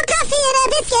cup of coffee and a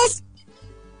biscuit?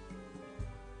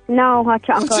 No, hot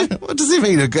chocolate. What does he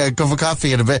mean, a cup of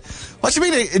coffee and a bit? What do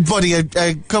you mean, Buddy, a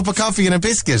cup of coffee and a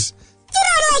biscuit? You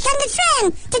know, like on the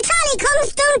train, the trolley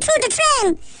comes down through the train,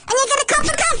 and you get a cup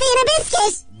of coffee and a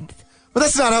biscuit. But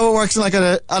that's not how it works like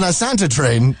on a Santa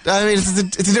train. I mean, it's a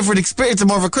different experience. It's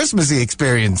more of a Christmassy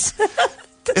experience.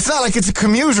 It's not like it's a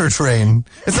commuter train.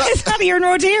 It's not here in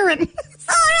Roderin.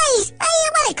 All right.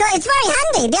 It's very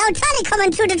handy. The old trolley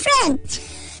coming through the train.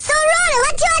 So, Rona,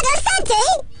 what do you want, Santa?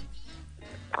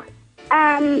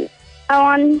 I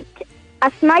want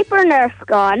a sniper Nerf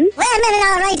gun. Wait a minute,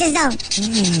 I'll write this down.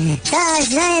 The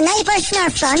sniper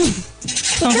Nerf gun.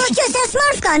 Just a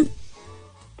Smurf gun.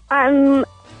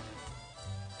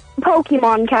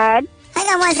 Pokemon card. Hang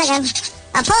on 1 second.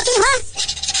 A Pokemon?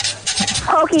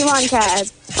 Pokemon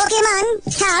card. Pokemon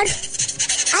card.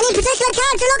 Any particular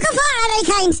card you're looking for or any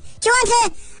kind? Do you want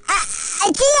a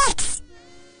GX?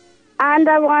 And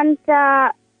I want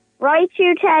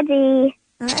Raichu Teddy.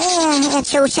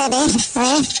 Raichu Teddy.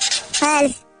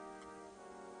 Well.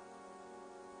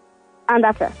 And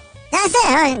that's it. That's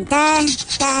it. Right. That's.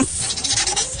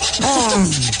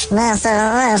 Well, so,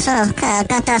 got this. I'll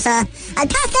pass that.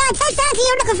 Take that to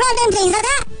you looking for them, please,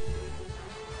 okay?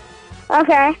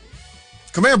 Okay.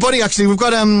 Come here, Buddy, actually. We've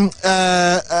got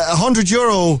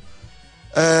 €100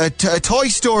 toy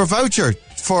store voucher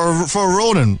for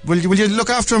Ronan. Will you look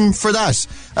after him for that?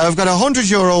 I've got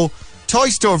 €100 toy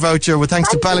store voucher with thanks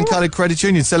to Ballincollig Credit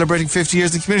Union celebrating 50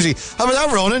 years in the community. How about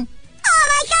that, Ronan? Oh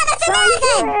my God, that's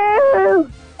amazing!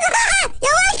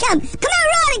 You're welcome. Come on,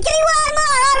 Ronan, give me one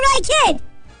more. All right, kid.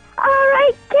 All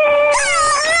right, kid.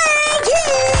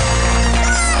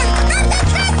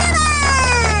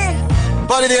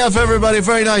 Buddy the Elf, everybody.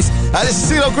 Very nice. This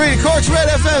is CeeLo Green, Cork's Red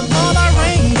FM. All I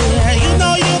ring, you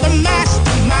know you're the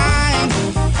mastermind.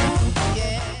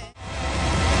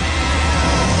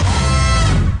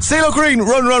 CeeLo Green,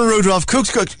 Run Run Rudolph, Cook's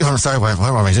Cook. Oh, sorry, what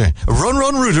am I doing? Run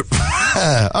Run Rudolph.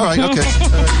 All right, okay.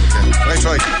 I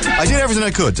tried. I did everything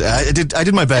I could. I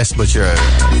did my best, but sure,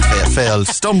 failed.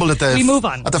 Stumbled at the. We move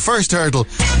on. At the first hurdle.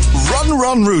 Run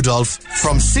Run Rudolph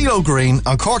from CeeLo Green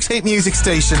on Cork's Hate Music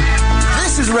Station.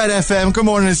 This is Red FM. Good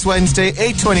morning, it's Wednesday,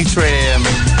 8:23 a.m.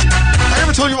 I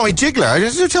never told you about my jiggler. I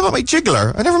didn't tell you about my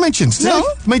jiggler. I never mentioned. Did I?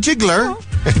 My jiggler. No.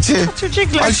 What's your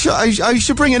jiggler? I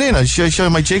should bring it in. I should show you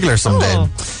my jiggler someday. Oh.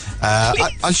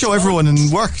 I'll show everyone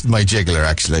in work my jiggler,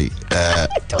 actually. I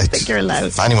don't think you're allowed.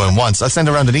 If anyone wants, I'll send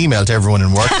around an email to everyone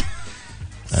in work.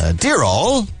 Dear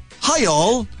all, hi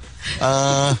all.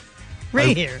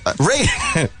 Ray here. Ray,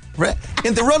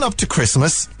 in the run-up to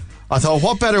Christmas, I thought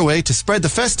what better way to spread the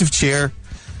festive cheer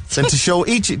than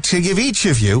to give each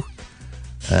of you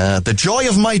the joy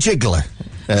of my jiggler.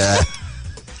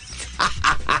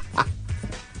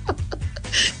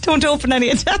 Don't open any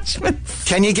attachments.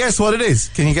 Can you guess what it is?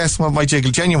 Can you guess what my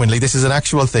jiggler? Genuinely, this is an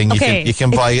actual thing. Okay. You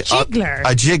can buy a jiggler.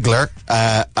 A jiggler,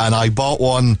 and I bought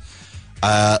one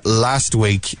last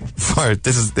week for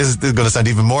this is going to sound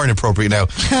even more inappropriate now.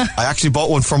 I actually bought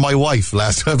one for my wife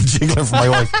last week, a jiggler for my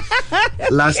wife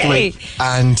last week,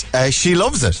 and she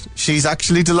loves it. She's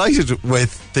actually delighted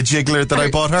with the jiggler that I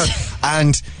bought her,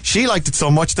 and she liked it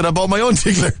so much that I bought my own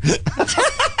jiggler.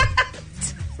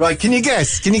 Right, can you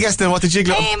guess then what the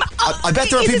jiggler... I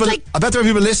bet there are people I bet there are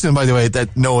people listening, by the way,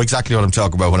 that know exactly what I'm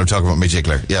talking about when I'm talking about my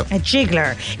jiggler. Yep. A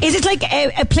jiggler. Is it like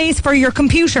a place for your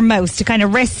computer mouse to kind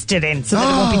of rest it in so that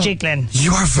it won't be jiggling?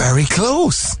 You are very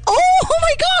close. Oh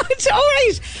my God. All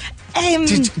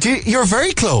right. You're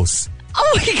very close.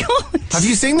 Oh my God. Have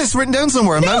you seen this written down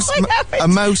somewhere? A mouse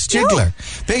jiggler. No.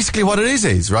 Basically what it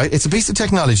is, right? It's a piece of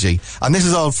technology, and this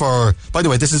is all for, by the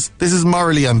way, this is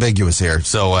morally ambiguous here.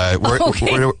 So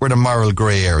we're in a moral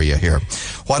grey area here.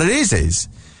 What it is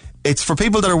it's for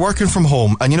people that are working from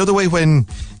home, and you know the way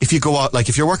if you go out, like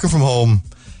if you're working from home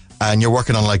and you're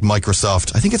working on like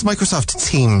Microsoft, I think it's Microsoft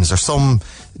Teams or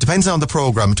it depends on the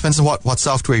program, it depends on what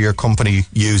software your company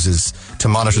uses to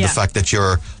monitor the fact that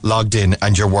you're logged in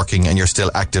and you're working and you're still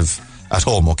active at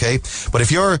home, okay? But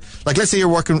if you're, like, let's say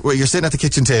you're sitting at the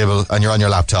kitchen table and you're on your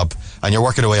laptop and you're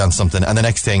working away on something, and the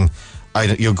next thing,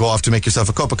 you'll go off to make yourself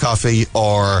a cup of coffee,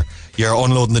 or you're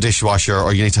unloading the dishwasher,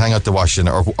 or you need to hang out the washing,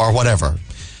 or whatever,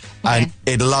 and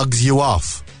it logs you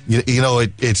off. You know,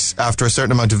 it's after a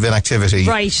certain amount of inactivity.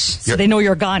 Right, so they know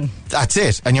you're gone. That's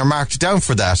it, and you're marked down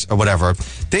for that, or whatever.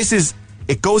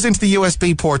 It goes into the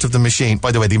USB port of the machine.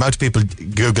 By the way, the amount of people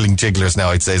Googling jigglers now,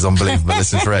 I'd say, is unbelievable.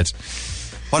 Listen for it.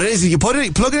 What it is, you plug it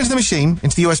into the machine,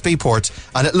 into the USB port,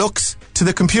 and it looks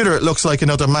like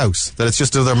another mouse, that it's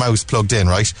just another mouse plugged in,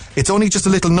 right? It's only just a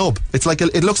little nub. It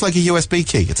looks like a USB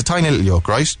key. It's a tiny little yoke,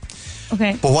 right?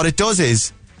 Okay. But what it does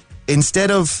is, instead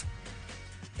of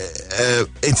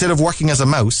working as a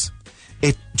mouse,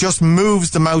 it just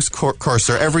moves the mouse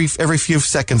cursor every few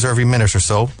seconds or every minute or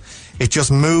so. It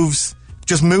just moves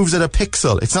it a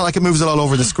pixel. It's not like it moves it all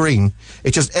over the screen.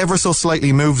 It just ever so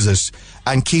slightly moves it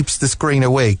and keeps the screen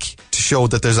awake to show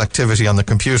that there's activity on the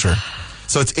computer.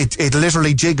 So it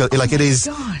literally jiggles, like it is.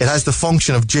 It has the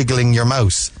function of jiggling your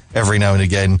mouse every now and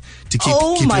again to keep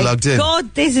you logged in. Oh my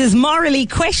God, this is morally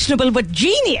questionable but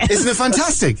genius. Isn't it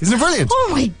fantastic? Isn't it brilliant? Oh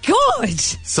my God.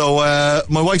 So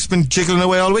my wife's been jiggling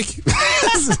away all week.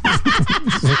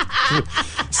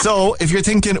 So if you're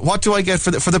thinking, what do I get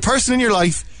for the person in your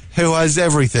life who has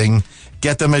everything,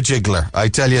 get them a jiggler. I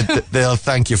tell you, they'll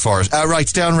thank you for it. Right,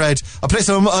 down red. I'll play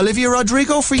some Olivia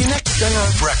Rodrigo for you next.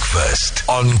 Breakfast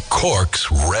on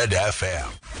Cork's Red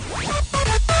FM.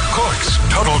 Cork's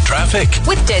Total Traffic.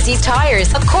 With Desi's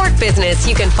Tyres, a Cork business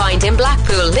you can find in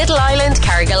Blackpool, Little Island,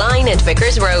 Carrigaline and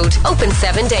Vickers Road. Open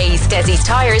 7 days.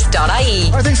 Desi'sTyres.ie.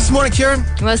 All right, thanks this morning, Kieran.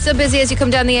 Well, still busy as you come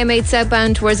down the M8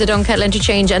 southbound towards the Dunkettle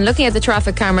interchange, and looking at the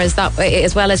traffic cameras that way,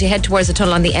 as well as you head towards the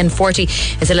tunnel on the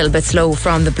N40. It's a little bit slow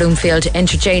from the Bloomfield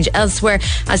interchange. Elsewhere,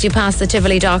 as you pass the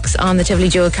Tivoli docks on the Tivoli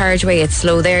dual carriageway, it's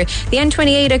slow there. The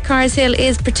N28 at Carshill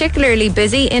is particularly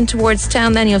busy. In towards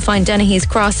town, then you'll find Dennehy's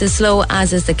Cross is slow,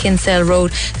 as is the Kinsale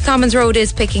Road. The Commons Road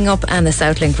is picking up, and the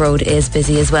Southlink Road is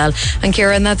busy as well. And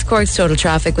Kieran, that's Cork's Total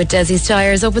Traffic with Desi's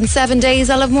Tyres. Open 7 days.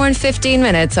 I'll have more in 15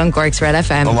 minutes on Cork's Red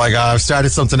FM. Oh my God, I've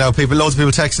started something now. Loads of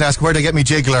people text and ask, where'd I get me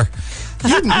jiggler?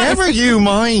 Never you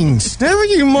mind.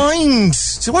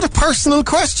 So what a personal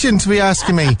question to be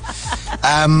asking me.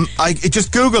 I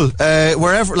just Google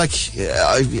wherever.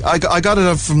 I got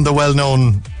it from the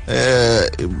well-known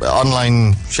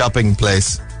online shopping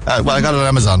place. I got it on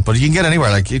Amazon, but you can get it anywhere.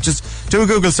 Like, you just do a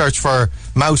Google search for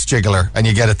mouse jiggler and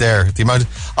you get it there.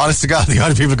 Honest to God, the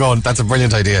amount of people going, that's a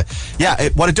brilliant idea. Yeah,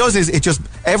 what it does is it just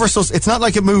it's not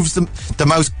like it moves the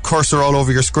mouse cursor all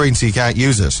over your screen so you can't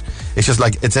use it. It's just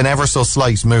like, it's an ever so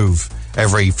slight move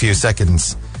every few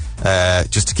seconds,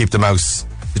 just to keep the mouse,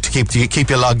 to keep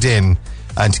you logged in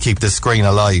and to keep the screen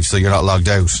alive so you're not logged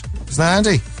out. Isn't that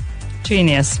handy?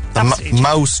 Genius.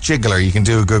 Mouse jiggler, you can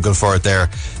do a Google for it there.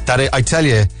 I tell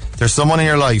you, there's someone in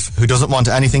your life who doesn't want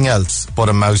anything else but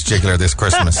a mouse jiggler this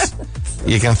Christmas.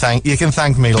 You can thank me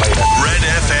later. Red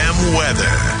FM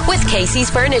weather. With Casey's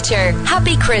Furniture.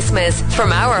 Happy Christmas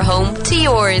from our home to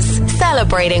yours.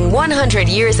 Celebrating 100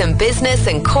 years in business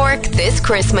in Cork this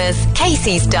Christmas.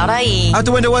 Casey's.ie. Out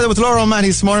the window weather with Laura O'Mahony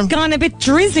this morning. Gone a bit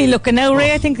drizzly looking now,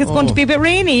 Ray. I think it's going to be a bit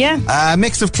rainy, yeah?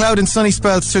 Mix of cloud and sunny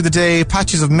spells through the day.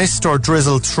 Patches of mist or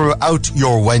drizzle throughout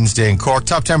your Wednesday in Cork.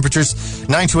 Top temperatures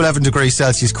 9 to 11 degrees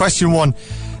Celsius. Question 1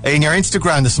 in your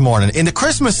Instagram this morning. In the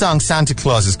Christmas song Santa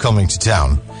Claus is Coming to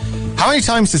Town, how many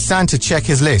times does Santa check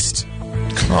his list?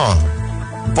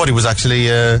 Oh, Buddy was actually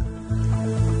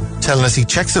telling us he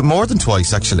checks it more than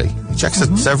twice, actually. He checks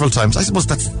it several times. I suppose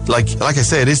that's, like I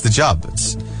say, it is the job.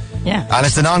 And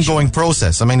it's an ongoing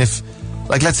process. I mean, if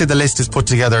like let's say the list is put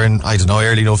together in, I don't know,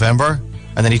 early November,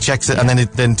 and then he checks it, and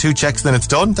then 2 checks, then it's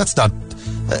done. That's not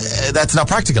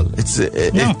practical. It's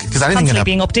because anything can happen.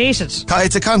 Being updated.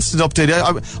 It's a constant update.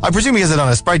 I presume he has it on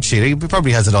a spreadsheet. He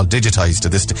probably has it all digitized to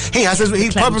this. He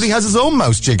probably has his own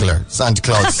mouse jiggler, Santa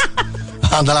Claus,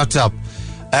 on the laptop.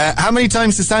 How many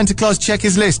times does Santa Claus check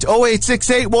his list?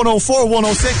 0868 104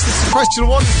 106. It's the question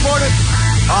 1 this morning.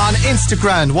 On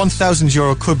Instagram,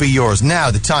 €1,000 could be yours.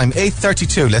 Now the time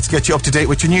 8:32. Let's get you up to date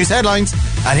with your news headlines.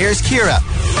 And here's Ciara.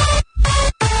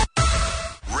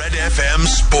 Red FM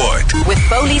Sport. With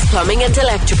Foley's Plumbing and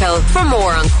Electrical. For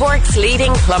more on Cork's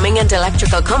leading plumbing and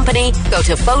electrical company, go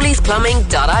to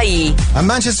foleysplumbing.ie. And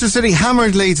Manchester City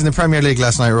hammered Leeds in the Premier League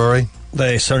last night, Rory.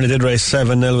 They certainly did raise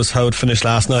 7-0 was how it finished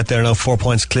last night. They're now 4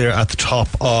 points clear at the top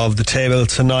of the table.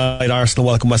 Tonight, Arsenal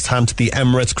welcome West Ham to the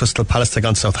Emirates. Crystal Palace take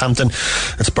on Southampton.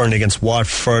 It's Burnley against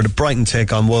Watford. Brighton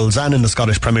take on Wolves. And in the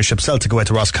Scottish Premiership, Celtic away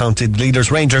to Ross County.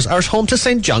 Leaders Rangers are at home to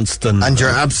St Johnstone. And you're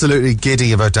absolutely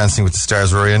giddy about Dancing with the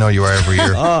Stars, Rory. I know you are every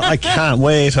year. Oh, I can't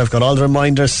wait. I've got all the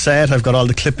reminders set. I've got all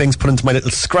the clippings put into my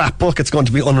little scrapbook. It's going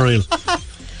to be unreal.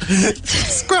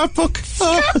 Scrapbook.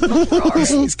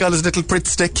 He's got his little Pritt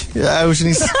stick out, and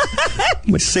he's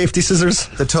with safety scissors.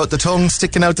 The tongue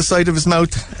sticking out the side of his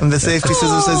mouth, and the safety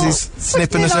scissors as he's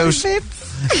snipping it out.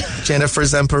 Jennifer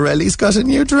Zamparelli's got a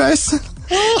new dress.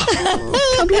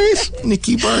 Can't wait.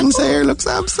 Nikki Burns' hair looks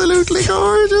absolutely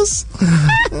gorgeous.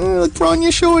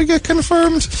 Bronya show will get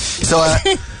confirmed. So,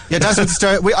 yeah, that's what the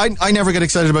start. I never get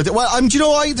excited about it. Well, do you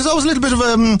know, there's always a little bit of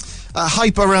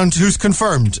hype around who's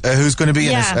confirmed, who's going to be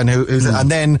in it, and and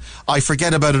then I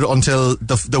forget about it until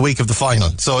the week of the final.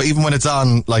 So even when it's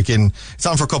on, it's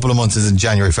on for a couple of months, is in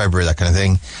January, February, that kind of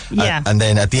thing. Yeah. And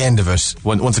then at the end of it,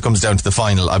 once it comes down to the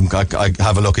final, I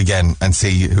have a look again and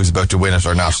see who's about to win it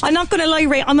or not. I'm not going to lie,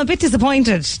 Ray. I'm a bit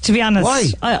disappointed, to be honest. Why?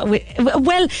 I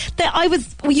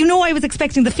was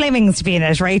expecting the Flemmings to be in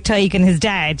it, right? Tyke and his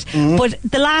dad. But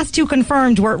the last 2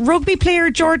 confirmed were rugby player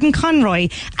Jordan Conroy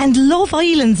and Love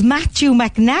Island's Matthew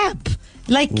McNabb.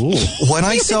 When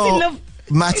I saw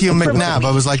Matthew McNabb,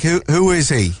 I was like, who is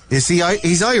he?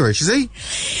 He's Irish, is he?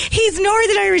 He's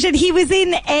Northern Irish, and he was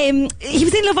in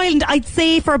Love Island, I'd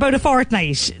say, for about a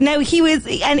fortnight. Now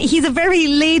he's a very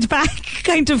laid back,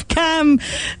 kind of calm,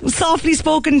 softly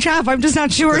spoken chap. I'm just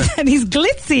not sure that he's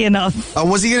glitzy enough.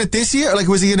 Was he in it this year?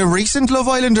 Was he in a recent Love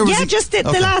Island, or was he? Just the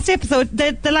last episode,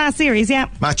 the last series. Yeah,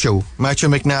 Matthew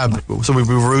McNabb. So we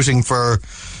were rooting for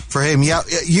him. Yeah,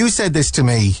 you said this to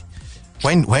me.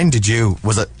 When did you?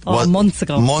 Was it? Months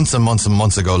ago. Months and months and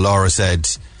months ago. Laura said,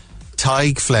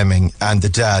 Tyke Flemming and the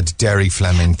dad, Derry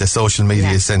Flemming, the social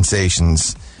media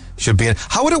sensations, should be in.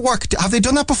 How would it work? Have they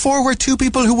done that before, where 2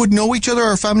 people who would know each other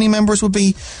or family members would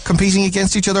be competing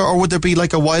against each other, or would there be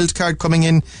like a wild card coming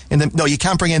in the? No, you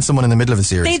can't bring in someone in the middle of a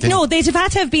series. They'd have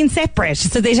had to have been separate.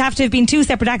 So they'd have to have been 2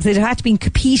 separate acts. They'd have had to been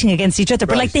competing against each other.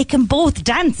 But they can both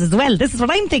dance as well. This is what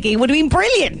I'm thinking. It would have been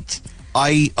brilliant.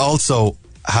 I also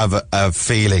have a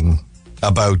feeling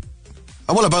about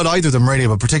either of them really,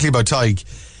 but particularly about Tyke.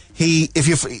 Do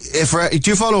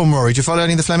you follow him, Rory? Do you follow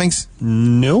any of the Flemmings?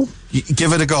 No.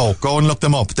 Give it a go. Go and look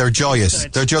them up. They're joyous.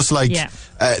 They're just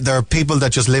they're people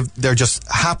that just live. They're just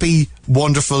happy,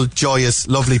 wonderful, joyous,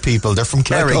 lovely people. They're from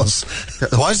Kerry. Like us.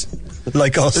 What?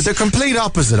 Like us. They're the complete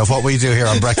opposite of what we do here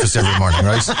on breakfast every morning,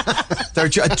 right? They're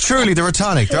truly, they're a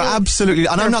tonic. They're absolutely,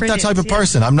 and I'm not that type of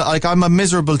person. I'm not I'm a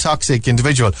miserable, toxic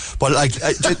individual. But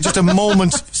just a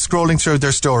moment scrolling through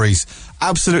their stories,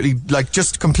 absolutely,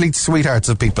 just complete sweethearts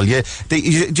of people. You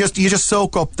just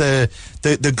soak up the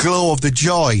glow of the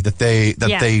joy that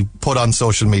they put on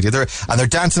social media. They're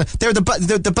dancing. They're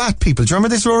the bat people. Do you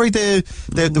remember this, Rory? There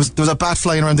was a bat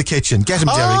flying around the kitchen. Get him,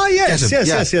 Jerry. Oh yes.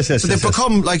 So they've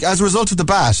become, as a result of the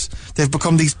bat, they've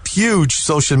become these huge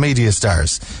social media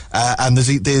stars. And there's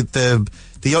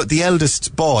the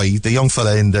eldest boy, the young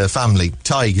fella in the family,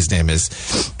 Tyke, his name is.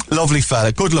 Lovely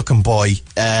fella, good looking boy,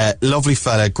 lovely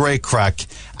fella, great crack,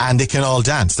 and they can all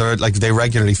dance. They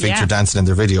regularly feature dancing in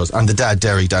their videos, and the dad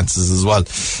Derry dances as well.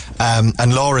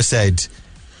 And Laura said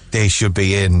they should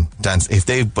be in dance if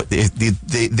they're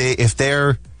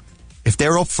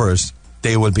up for it,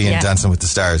 they will be in Dancing with the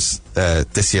Stars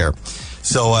this year.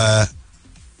 So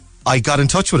I got in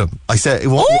touch with him. I said,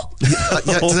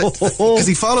 because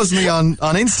he follows me on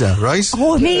Insta, right?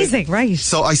 Oh, amazing, right.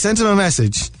 So I sent him a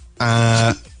message,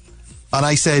 and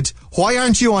I said, why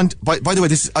aren't you on... By the way,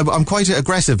 I'm quite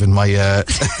aggressive in my...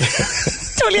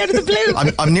 Totally out of the blue.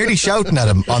 I'm nearly shouting at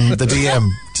him on the DM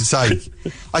to Tyke.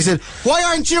 I said, why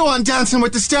aren't you on Dancing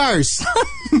with the Stars?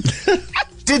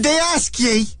 Did they ask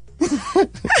ye?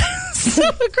 So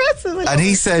aggressive. And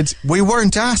he said, we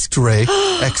weren't asked, Ray! !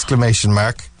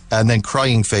 and then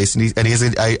crying face, and he has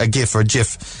a gif or a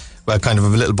gif, kind of a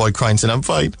little boy crying, saying, "I'm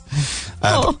fine."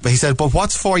 But he said, "But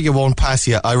what's for you won't pass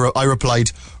you." I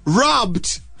replied,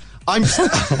 "Robbed. I'm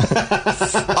starting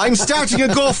a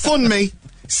GoFundMe.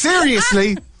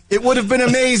 Seriously, it would have been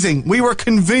amazing. We were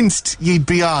convinced you'd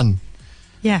be on."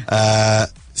 Yeah.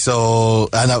 So,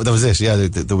 and that was it. Yeah,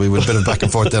 we were a bit of back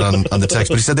and forth then on the text.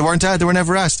 But he said they weren't. They were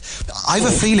never asked. I have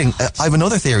a feeling. I have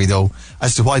another theory though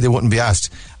as to why they wouldn't be asked.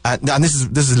 And this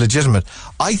is legitimate.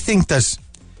 I think that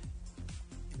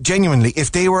genuinely,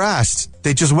 if they were asked,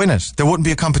 they'd just win it. There wouldn't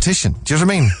be a competition. Do you know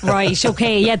what I mean? Right.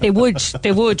 Okay. Yeah, they would.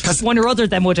 They would. One or other of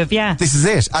them would have. Yeah. This is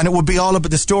it, and it would be all about.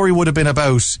 The story would have been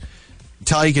about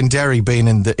Tig and Derry being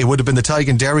in the. It would have been the Tig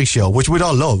and Derry show, which we'd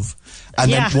all love. And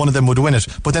then one of them would win it.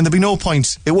 But then there'd be no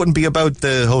point. It wouldn't be about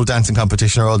the whole dancing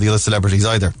competition or all the other celebrities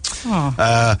either.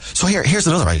 So here's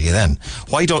another idea then.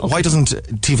 Why doesn't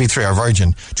TV3 or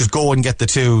Virgin just go and get the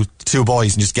two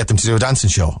boys and just get them to do a dancing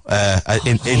show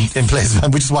in place?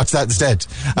 We just watch that instead.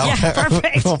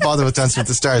 Perfect. Don't bother with Dancing with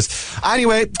the Stars.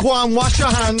 Anyway, go on, wash your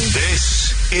hands.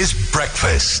 This is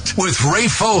Breakfast with Ray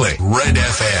Foley, Red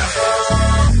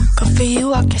FM. Good for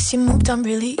you, I guess you moved on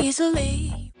really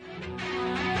easily.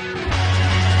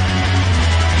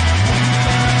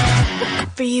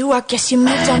 For you, I guess you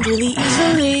moved on really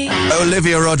easily.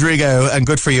 Olivia Rodrigo, and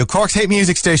good for you. Cork's hate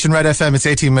music station, Red FM. It's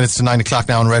 18 minutes to 9 o'clock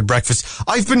now on Red Breakfast.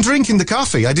 I've been drinking the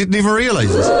coffee. I didn't even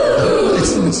realise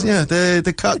it.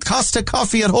 The Costa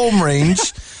Coffee at Home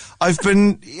range. I've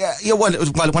been, well,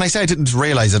 when I say I didn't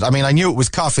realise it, I mean, I knew it was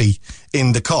coffee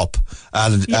in the cup.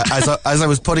 And as I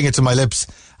was putting it to my lips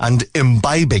and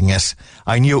imbibing it,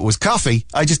 I knew it was coffee.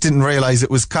 I just didn't realise it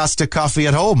was Costa Coffee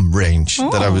at Home range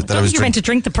that I was drinking. You're meant to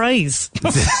drink the prize.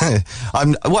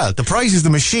 Well, the prize is the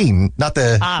machine, not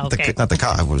the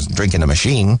I wasn't drinking a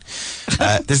machine.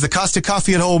 There's the Costa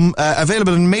Coffee at Home,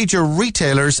 available in major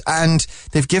retailers, and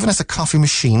they've given us a coffee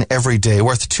machine every day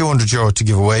worth €200 to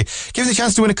give away. Give us a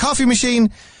chance to win a coffee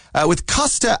machine with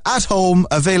Costa at Home,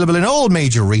 available in all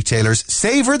major retailers.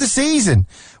 Savour the season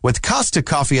with Costa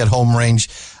Coffee at Home range.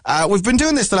 We've been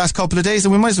doing this the last couple of days,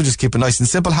 and we might as well just keep it nice and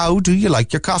simple. How do you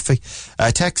like your coffee?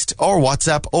 Text or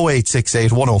WhatsApp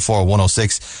 0868 104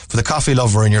 106 for the coffee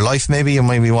lover in your life. Maybe you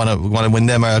want to win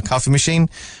them a coffee machine.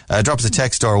 Drop us a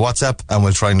text or WhatsApp, and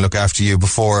we'll try and look after you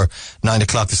before 9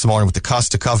 o'clock this morning with the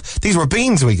Costa Coffee. These were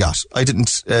beans we got. I didn't.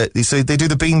 So they do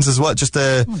the beans as well, just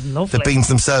the beans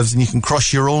themselves, and you can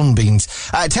crush your own beans.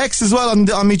 Text as well on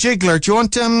me jiggler. Do you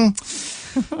want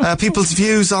people's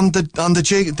views on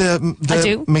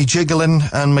me jiggling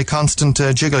and my constant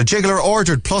jiggler. Jiggler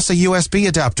ordered plus a USB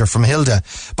adapter from Hilda.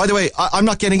 By the way, I'm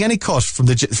not getting any cut from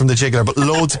the jiggler, but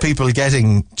loads of people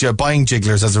buying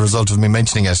jigglers as a result of me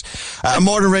mentioning it.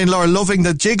 Morning Ray and Laura, loving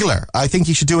the jiggler. I think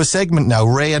you should do a segment now,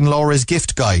 Ray and Laura's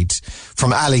gift guide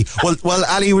from Ali. Well,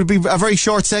 Ali, it would be a very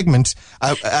short segment.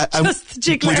 Just the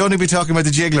jiggler. We'd only be talking about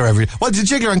the jiggler the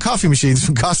jiggler and coffee machines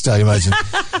from Costa, I imagine.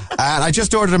 And I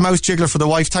just ordered a mouse jiggler for the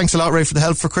wife. Thanks a lot, Ray, for the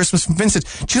help for Christmas from Vincent.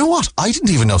 Do you know what? I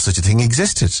didn't even know such a thing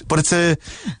existed. But it's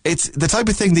the type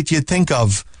of thing that you'd think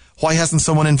of. Why hasn't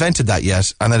someone invented that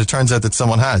yet? And then it turns out that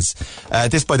someone has.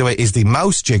 This, by the way, is the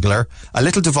mouse jiggler, a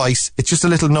little device. It's just a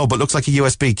little knob, but looks like a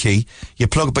USB key. You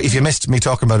plug, but if you missed me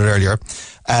talking about it earlier,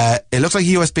 it looks like a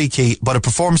USB key, but it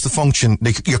performs the function.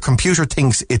 Your computer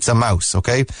thinks it's a mouse,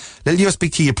 okay? Little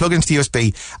USB key, you plug into the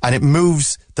USB, and it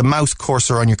moves the mouse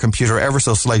cursor on your computer ever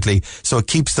so slightly, so it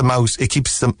keeps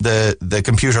the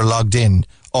computer logged in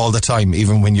all the time,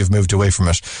 even when you've moved away from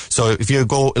it. So if you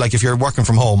go, if you're working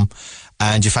from home,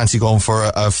 and you fancy going for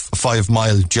a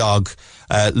 5-mile jog,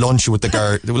 lunch with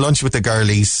the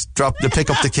girlies, pick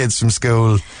up the kids from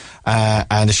school,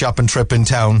 and a shopping trip in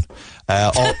town,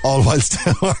 all while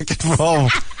still working from home.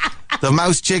 The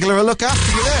mouse jiggler will look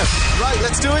after you there. Right,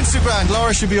 let's do Instagram.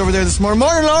 Laura should be over there this morning.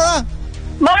 Morning, Laura.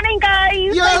 Morning,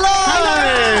 guys. You're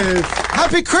alive.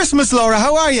 Happy Christmas, Laura.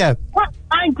 How are you?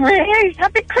 I'm great.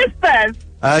 Happy Christmas.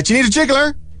 Do you need a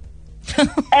jiggler?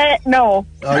 No.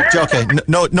 Okay,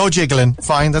 no jiggling.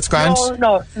 Fine, that's grand.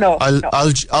 No.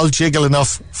 I'll jiggle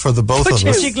enough for the both of us.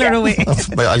 Put your jiggler away.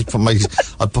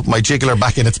 I'll put my jiggler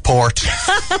back in its port.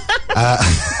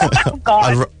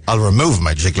 I'll remove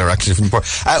my jiggler actually from the port.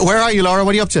 Where are you, Laura?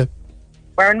 What are you up to?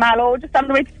 We're in Mallow, just on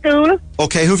the way to school.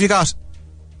 Okay, who have you got?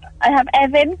 I have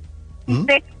Evan. He's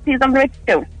 6. He's on the way to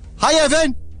school. Hi,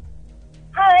 Evan.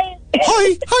 Hi.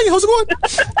 Hi, how's it going?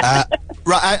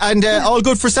 Right, and all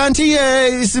good for Santa?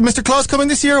 Is Mr. Claus coming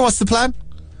this year? What's the plan?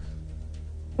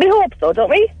 We hope so, don't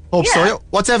we? Hope so, yeah.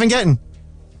 What's Evan getting?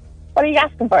 What are you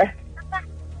asking for?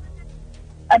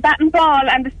 A bat and ball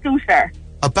and a scooter.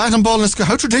 A bat and ball and a screen.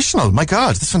 How traditional. My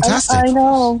God, that's fantastic. I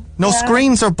know. No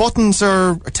screens or buttons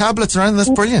or tablets or anything.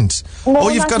 That's brilliant. No,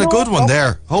 you've got a good one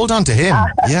there. Hold on to him.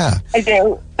 Yeah. I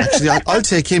do. Actually, I'll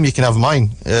take him. You can have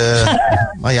mine.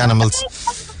 My animals.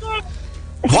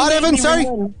 What, Evan? Sorry?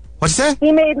 What'd you say?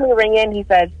 He made me ring in, he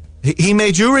said. He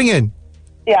made you ring in?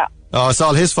 Yeah. Oh, it's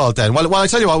all his fault then. Well, I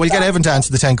tell you what, we'll get Evan to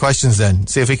answer the 10 questions then.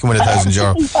 See if he can win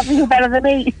 €1,000. He's probably better than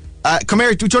me. Come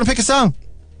here. Do you want to pick a song?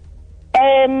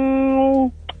 Have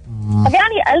you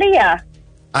any Aaliyah?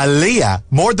 Aaliyah?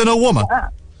 More Than a Woman?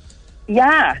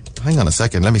 Yeah. Hang on a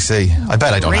second. Let me see. I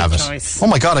bet I don't have it. Choice. Oh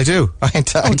my God, I do. I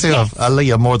do have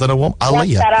Aaliyah, More Than a Woman.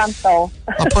 Aaliyah. That answer.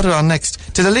 I'll put it on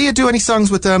next. Did Aaliyah do any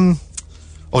songs with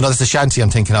Oh no, that's a shanty I'm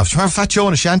thinking of. Do you remember Fat Joe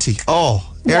and a shanty? Oh,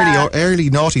 early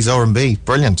noughties R&B,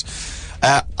 brilliant.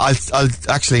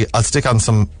 I'll stick on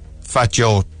some Fat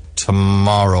Joe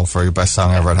tomorrow for your best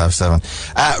song ever at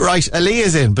 7:30. Right,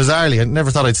 Aaliyah's in. Bizarrely, I never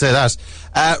thought I'd say that.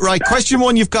 Right, question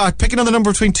 1 you've got. Pick another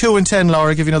number between 2 and 10,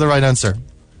 Laura. Give you another right answer.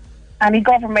 Any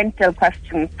governmental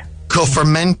questions?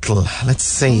 Governmental. Let's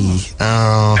see.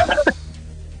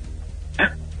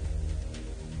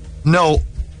 No.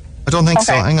 I don't think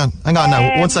so. Hang on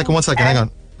now. One second, hang on.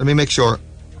 Let me make sure.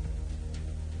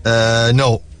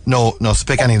 No. So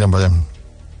pick any number then.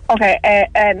 Okay,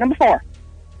 number 4.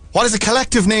 What is a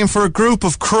collective name for a group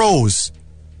of crows?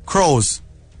 Crows.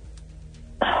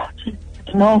 Oh, geez,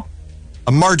 I don't know.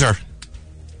 A murder.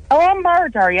 Oh, a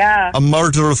murder, yeah. A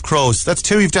murder of crows. That's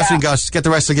 2 you've definitely got. Get the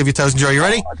rest, I'll give you €1,000. You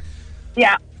ready?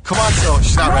 Yeah. Come on, so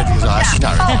she's not ready. She's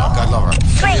not ready. Oh, God love her.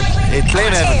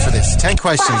 Blame Evan for this. 10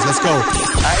 questions. Let's go.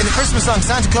 In the Christmas song,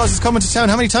 Santa Claus is coming to town.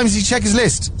 How many times did he check his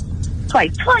list?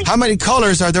 Twice. How many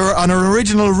colours are there on an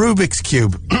original Rubik's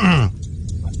Cube?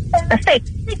 6.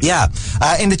 Yeah.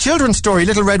 In the children's story,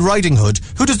 Little Red Riding Hood,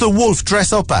 who does the wolf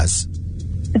dress up as?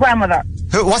 The grandmother.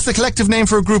 What's the collective name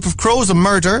for a group of crows? A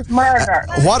murder. Murder.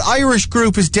 What Irish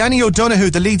group is Danny O'Donoghue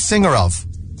the lead singer of?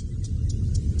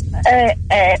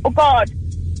 Oh, God.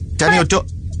 Danny O'Donoghue.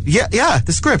 Yeah,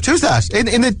 the script. Who's that?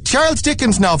 In the Charles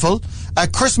Dickens novel, A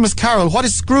Christmas Carol, what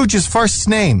is Scrooge's first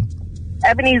name?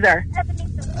 Ebenezer.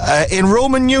 In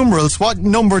Roman numerals, what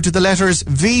number do the letters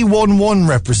V11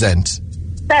 represent?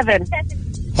 7.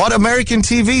 What American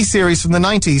TV series from the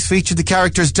 90s featured the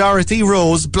characters Dorothy,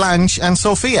 Rose, Blanche and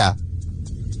Sophia?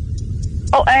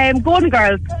 Oh, Golden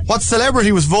Girls. What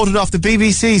celebrity was voted off the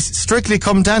BBC's Strictly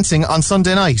Come Dancing on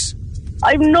Sunday night?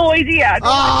 I have no idea.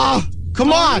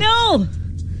 Come on! No!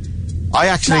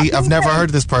 I've never heard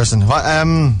of this person. What,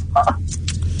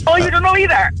 you don't know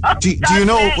either. Do you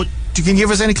know? Can you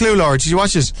give us any clue, Laura? Did you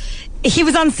watch it? He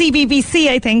was on CBBC,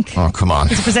 I think. Oh, come on.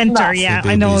 He's a presenter, yeah.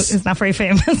 I know he's not very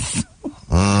famous.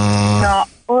 No,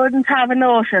 wouldn't have a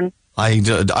notion.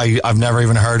 I've never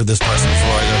even heard of this person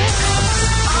before either.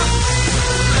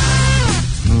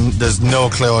 There's no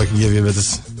clue I can give you with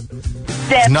this.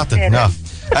 There's nothing, no.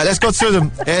 Let's go through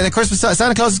them. The Christmas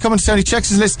Santa Claus is coming to town. He checks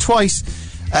his list twice.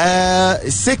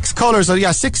 6 colours,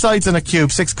 6 sides on a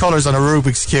cube, 6 colours on a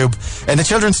Rubik's Cube. In the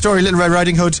children's story, Little Red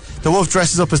Riding Hood, the wolf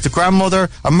dresses up as the grandmother.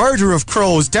 A murder of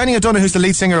crows. Danny O'Donoghue, who's the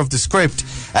lead singer of the script.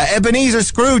 Ebenezer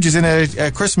Scrooge is in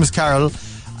a Christmas Carol.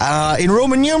 In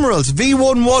Roman numerals,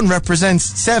 V11 represents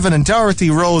 7, and Dorothy,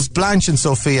 Rose, Blanche and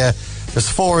Sophia. There's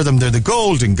 4 of them. They're the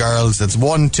Golden Girls. That's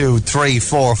 1, 2, 3,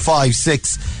 4, 5,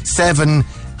 6, 7,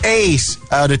 8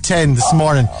 out of 10 this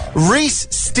morning. Reese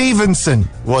Stevenson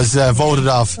was voted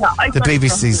off the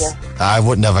BBC's. I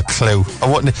wouldn't have a clue.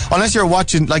 I wouldn't, unless you're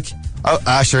watching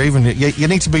sure. Even you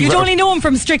need to be. You'd only know him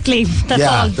from Strictly. That's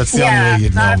all. That's the only way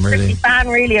you'd know him, really. Fan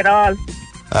really at all.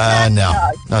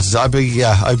 No.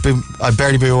 I'd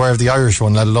barely be aware of the Irish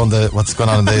one, let alone what's going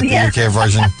on in the UK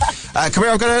version. Come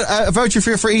here, I've got a voucher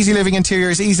for Easy Living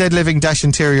Interiors,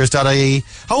 ezliving-interiors.ie.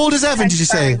 How old is Evan, did you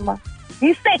say?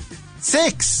 He's 6.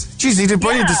 6? Jeez, he did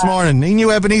brilliant this morning. He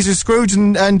knew Ebenezer Scrooge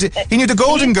and he knew the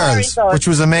Golden Girls, which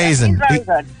was amazing.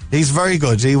 He's very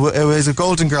good. He was a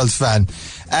Golden Girls fan.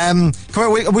 Come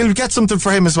here, we'll get something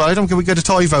for him as well. I don't think we get a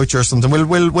toy voucher or something.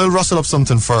 We'll rustle up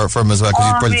something for him as well, because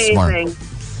he's brilliant this morning.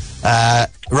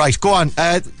 Right, go on.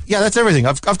 That's everything.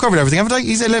 I've covered everything, haven't I?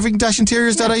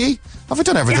 ezliving-interiors.ie. Have I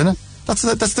done everything? Yeah. That's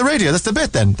the radio. That's the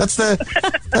bit then. That's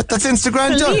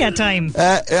Instagram done. Aaliyah time.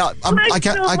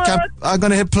 I'm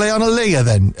going to hit play on Aaliyah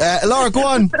then. Laura, go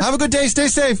on. Have a good day. Stay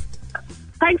safe.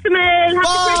 Thanks, Emil.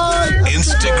 Happy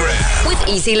Christmas. Instagram. With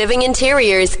Easy Living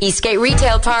Interiors, Eastgate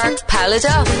Retail Park,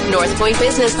 Palada, North Point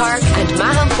Business Park and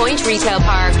Mahon Point Retail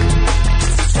Park.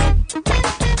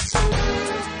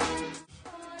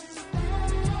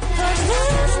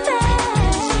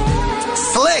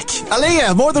 Slick. Nick,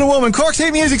 Aaliyah, More Than a Woman, Cork's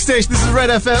hit music station. This is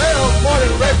Red FM. Hello,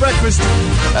 morning, Red Breakfast.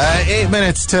 8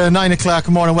 minutes to 9 o'clock.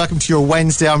 Good morning. Welcome to your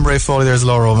Wednesday. I'm Ray Foley. There's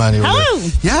Laura O'Mahony. Hello.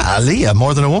 Yeah, Aaliyah,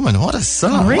 More Than a Woman. What a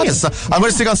song. Unreal. What a song. I'm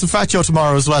going to stick on some Fat Joe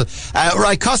tomorrow as well.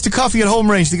 Right, Costa Coffee at Home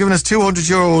Range. They're giving us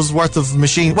 €200 worth of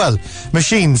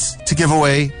machines to give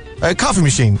away. A coffee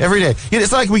machine every day.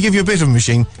 It's like we give you a bit of a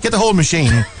machine. Get the whole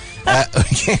machine. I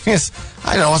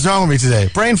don't know what's wrong with me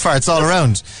today. Brain farts all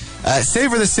around.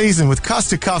 Savour the season with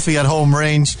Costa Coffee at Home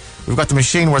Range. We've got the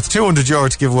machine worth €200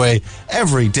 to give away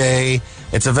every day.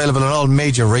 It's available in all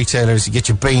major retailers. You get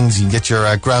your beans, you can get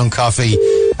your ground coffee.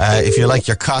 If you like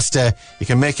your Costa, you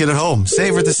can make it at home.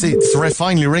 Savour the season. It's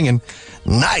finally ringing.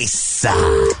 Nice.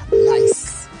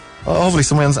 Nice. Oh, hopefully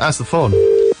someone's answered the phone.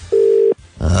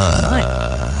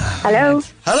 Hello.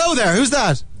 Hello there. Who's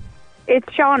that? It's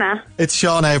Shauna. It's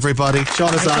Shauna, everybody.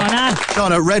 Shauna's on. Shauna.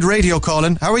 Shauna, Red Radio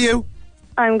calling. How are you?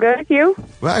 I'm good. You?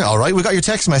 Well, all right. We got your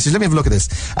text message. Let me have a look at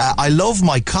this. I love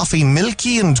my coffee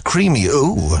milky and creamy.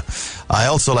 Ooh. I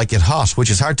also like it hot,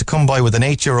 which is hard to come by with an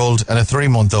 8-year-old and a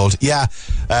 3-month-old. Yeah.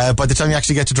 By the time you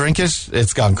actually get to drink it,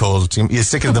 it's gone cold. You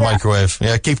stick it in the microwave.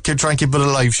 Yeah. Keep trying to keep it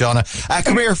alive, Shauna.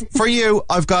 Come here. For you,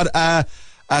 I've got a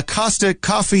Costa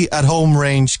Coffee at Home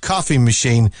Range coffee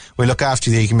machine. We look after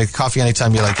you. You can make coffee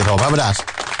anytime you like at home. How about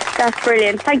that? That's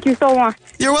brilliant. Thank you so much.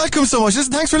 You're welcome so much.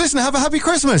 Listen, thanks for listening. Have a happy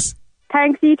Christmas.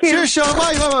 Thanks, you too. Cheers, Sean.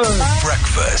 Bye.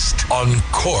 Breakfast on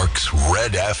Cork's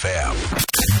Red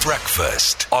FM.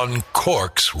 Breakfast on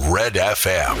Cork's Red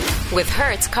FM. With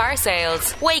Hertz Car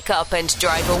Sales. Wake up and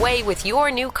drive away with your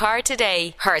new car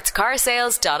today.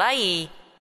 hertzcarsales.ie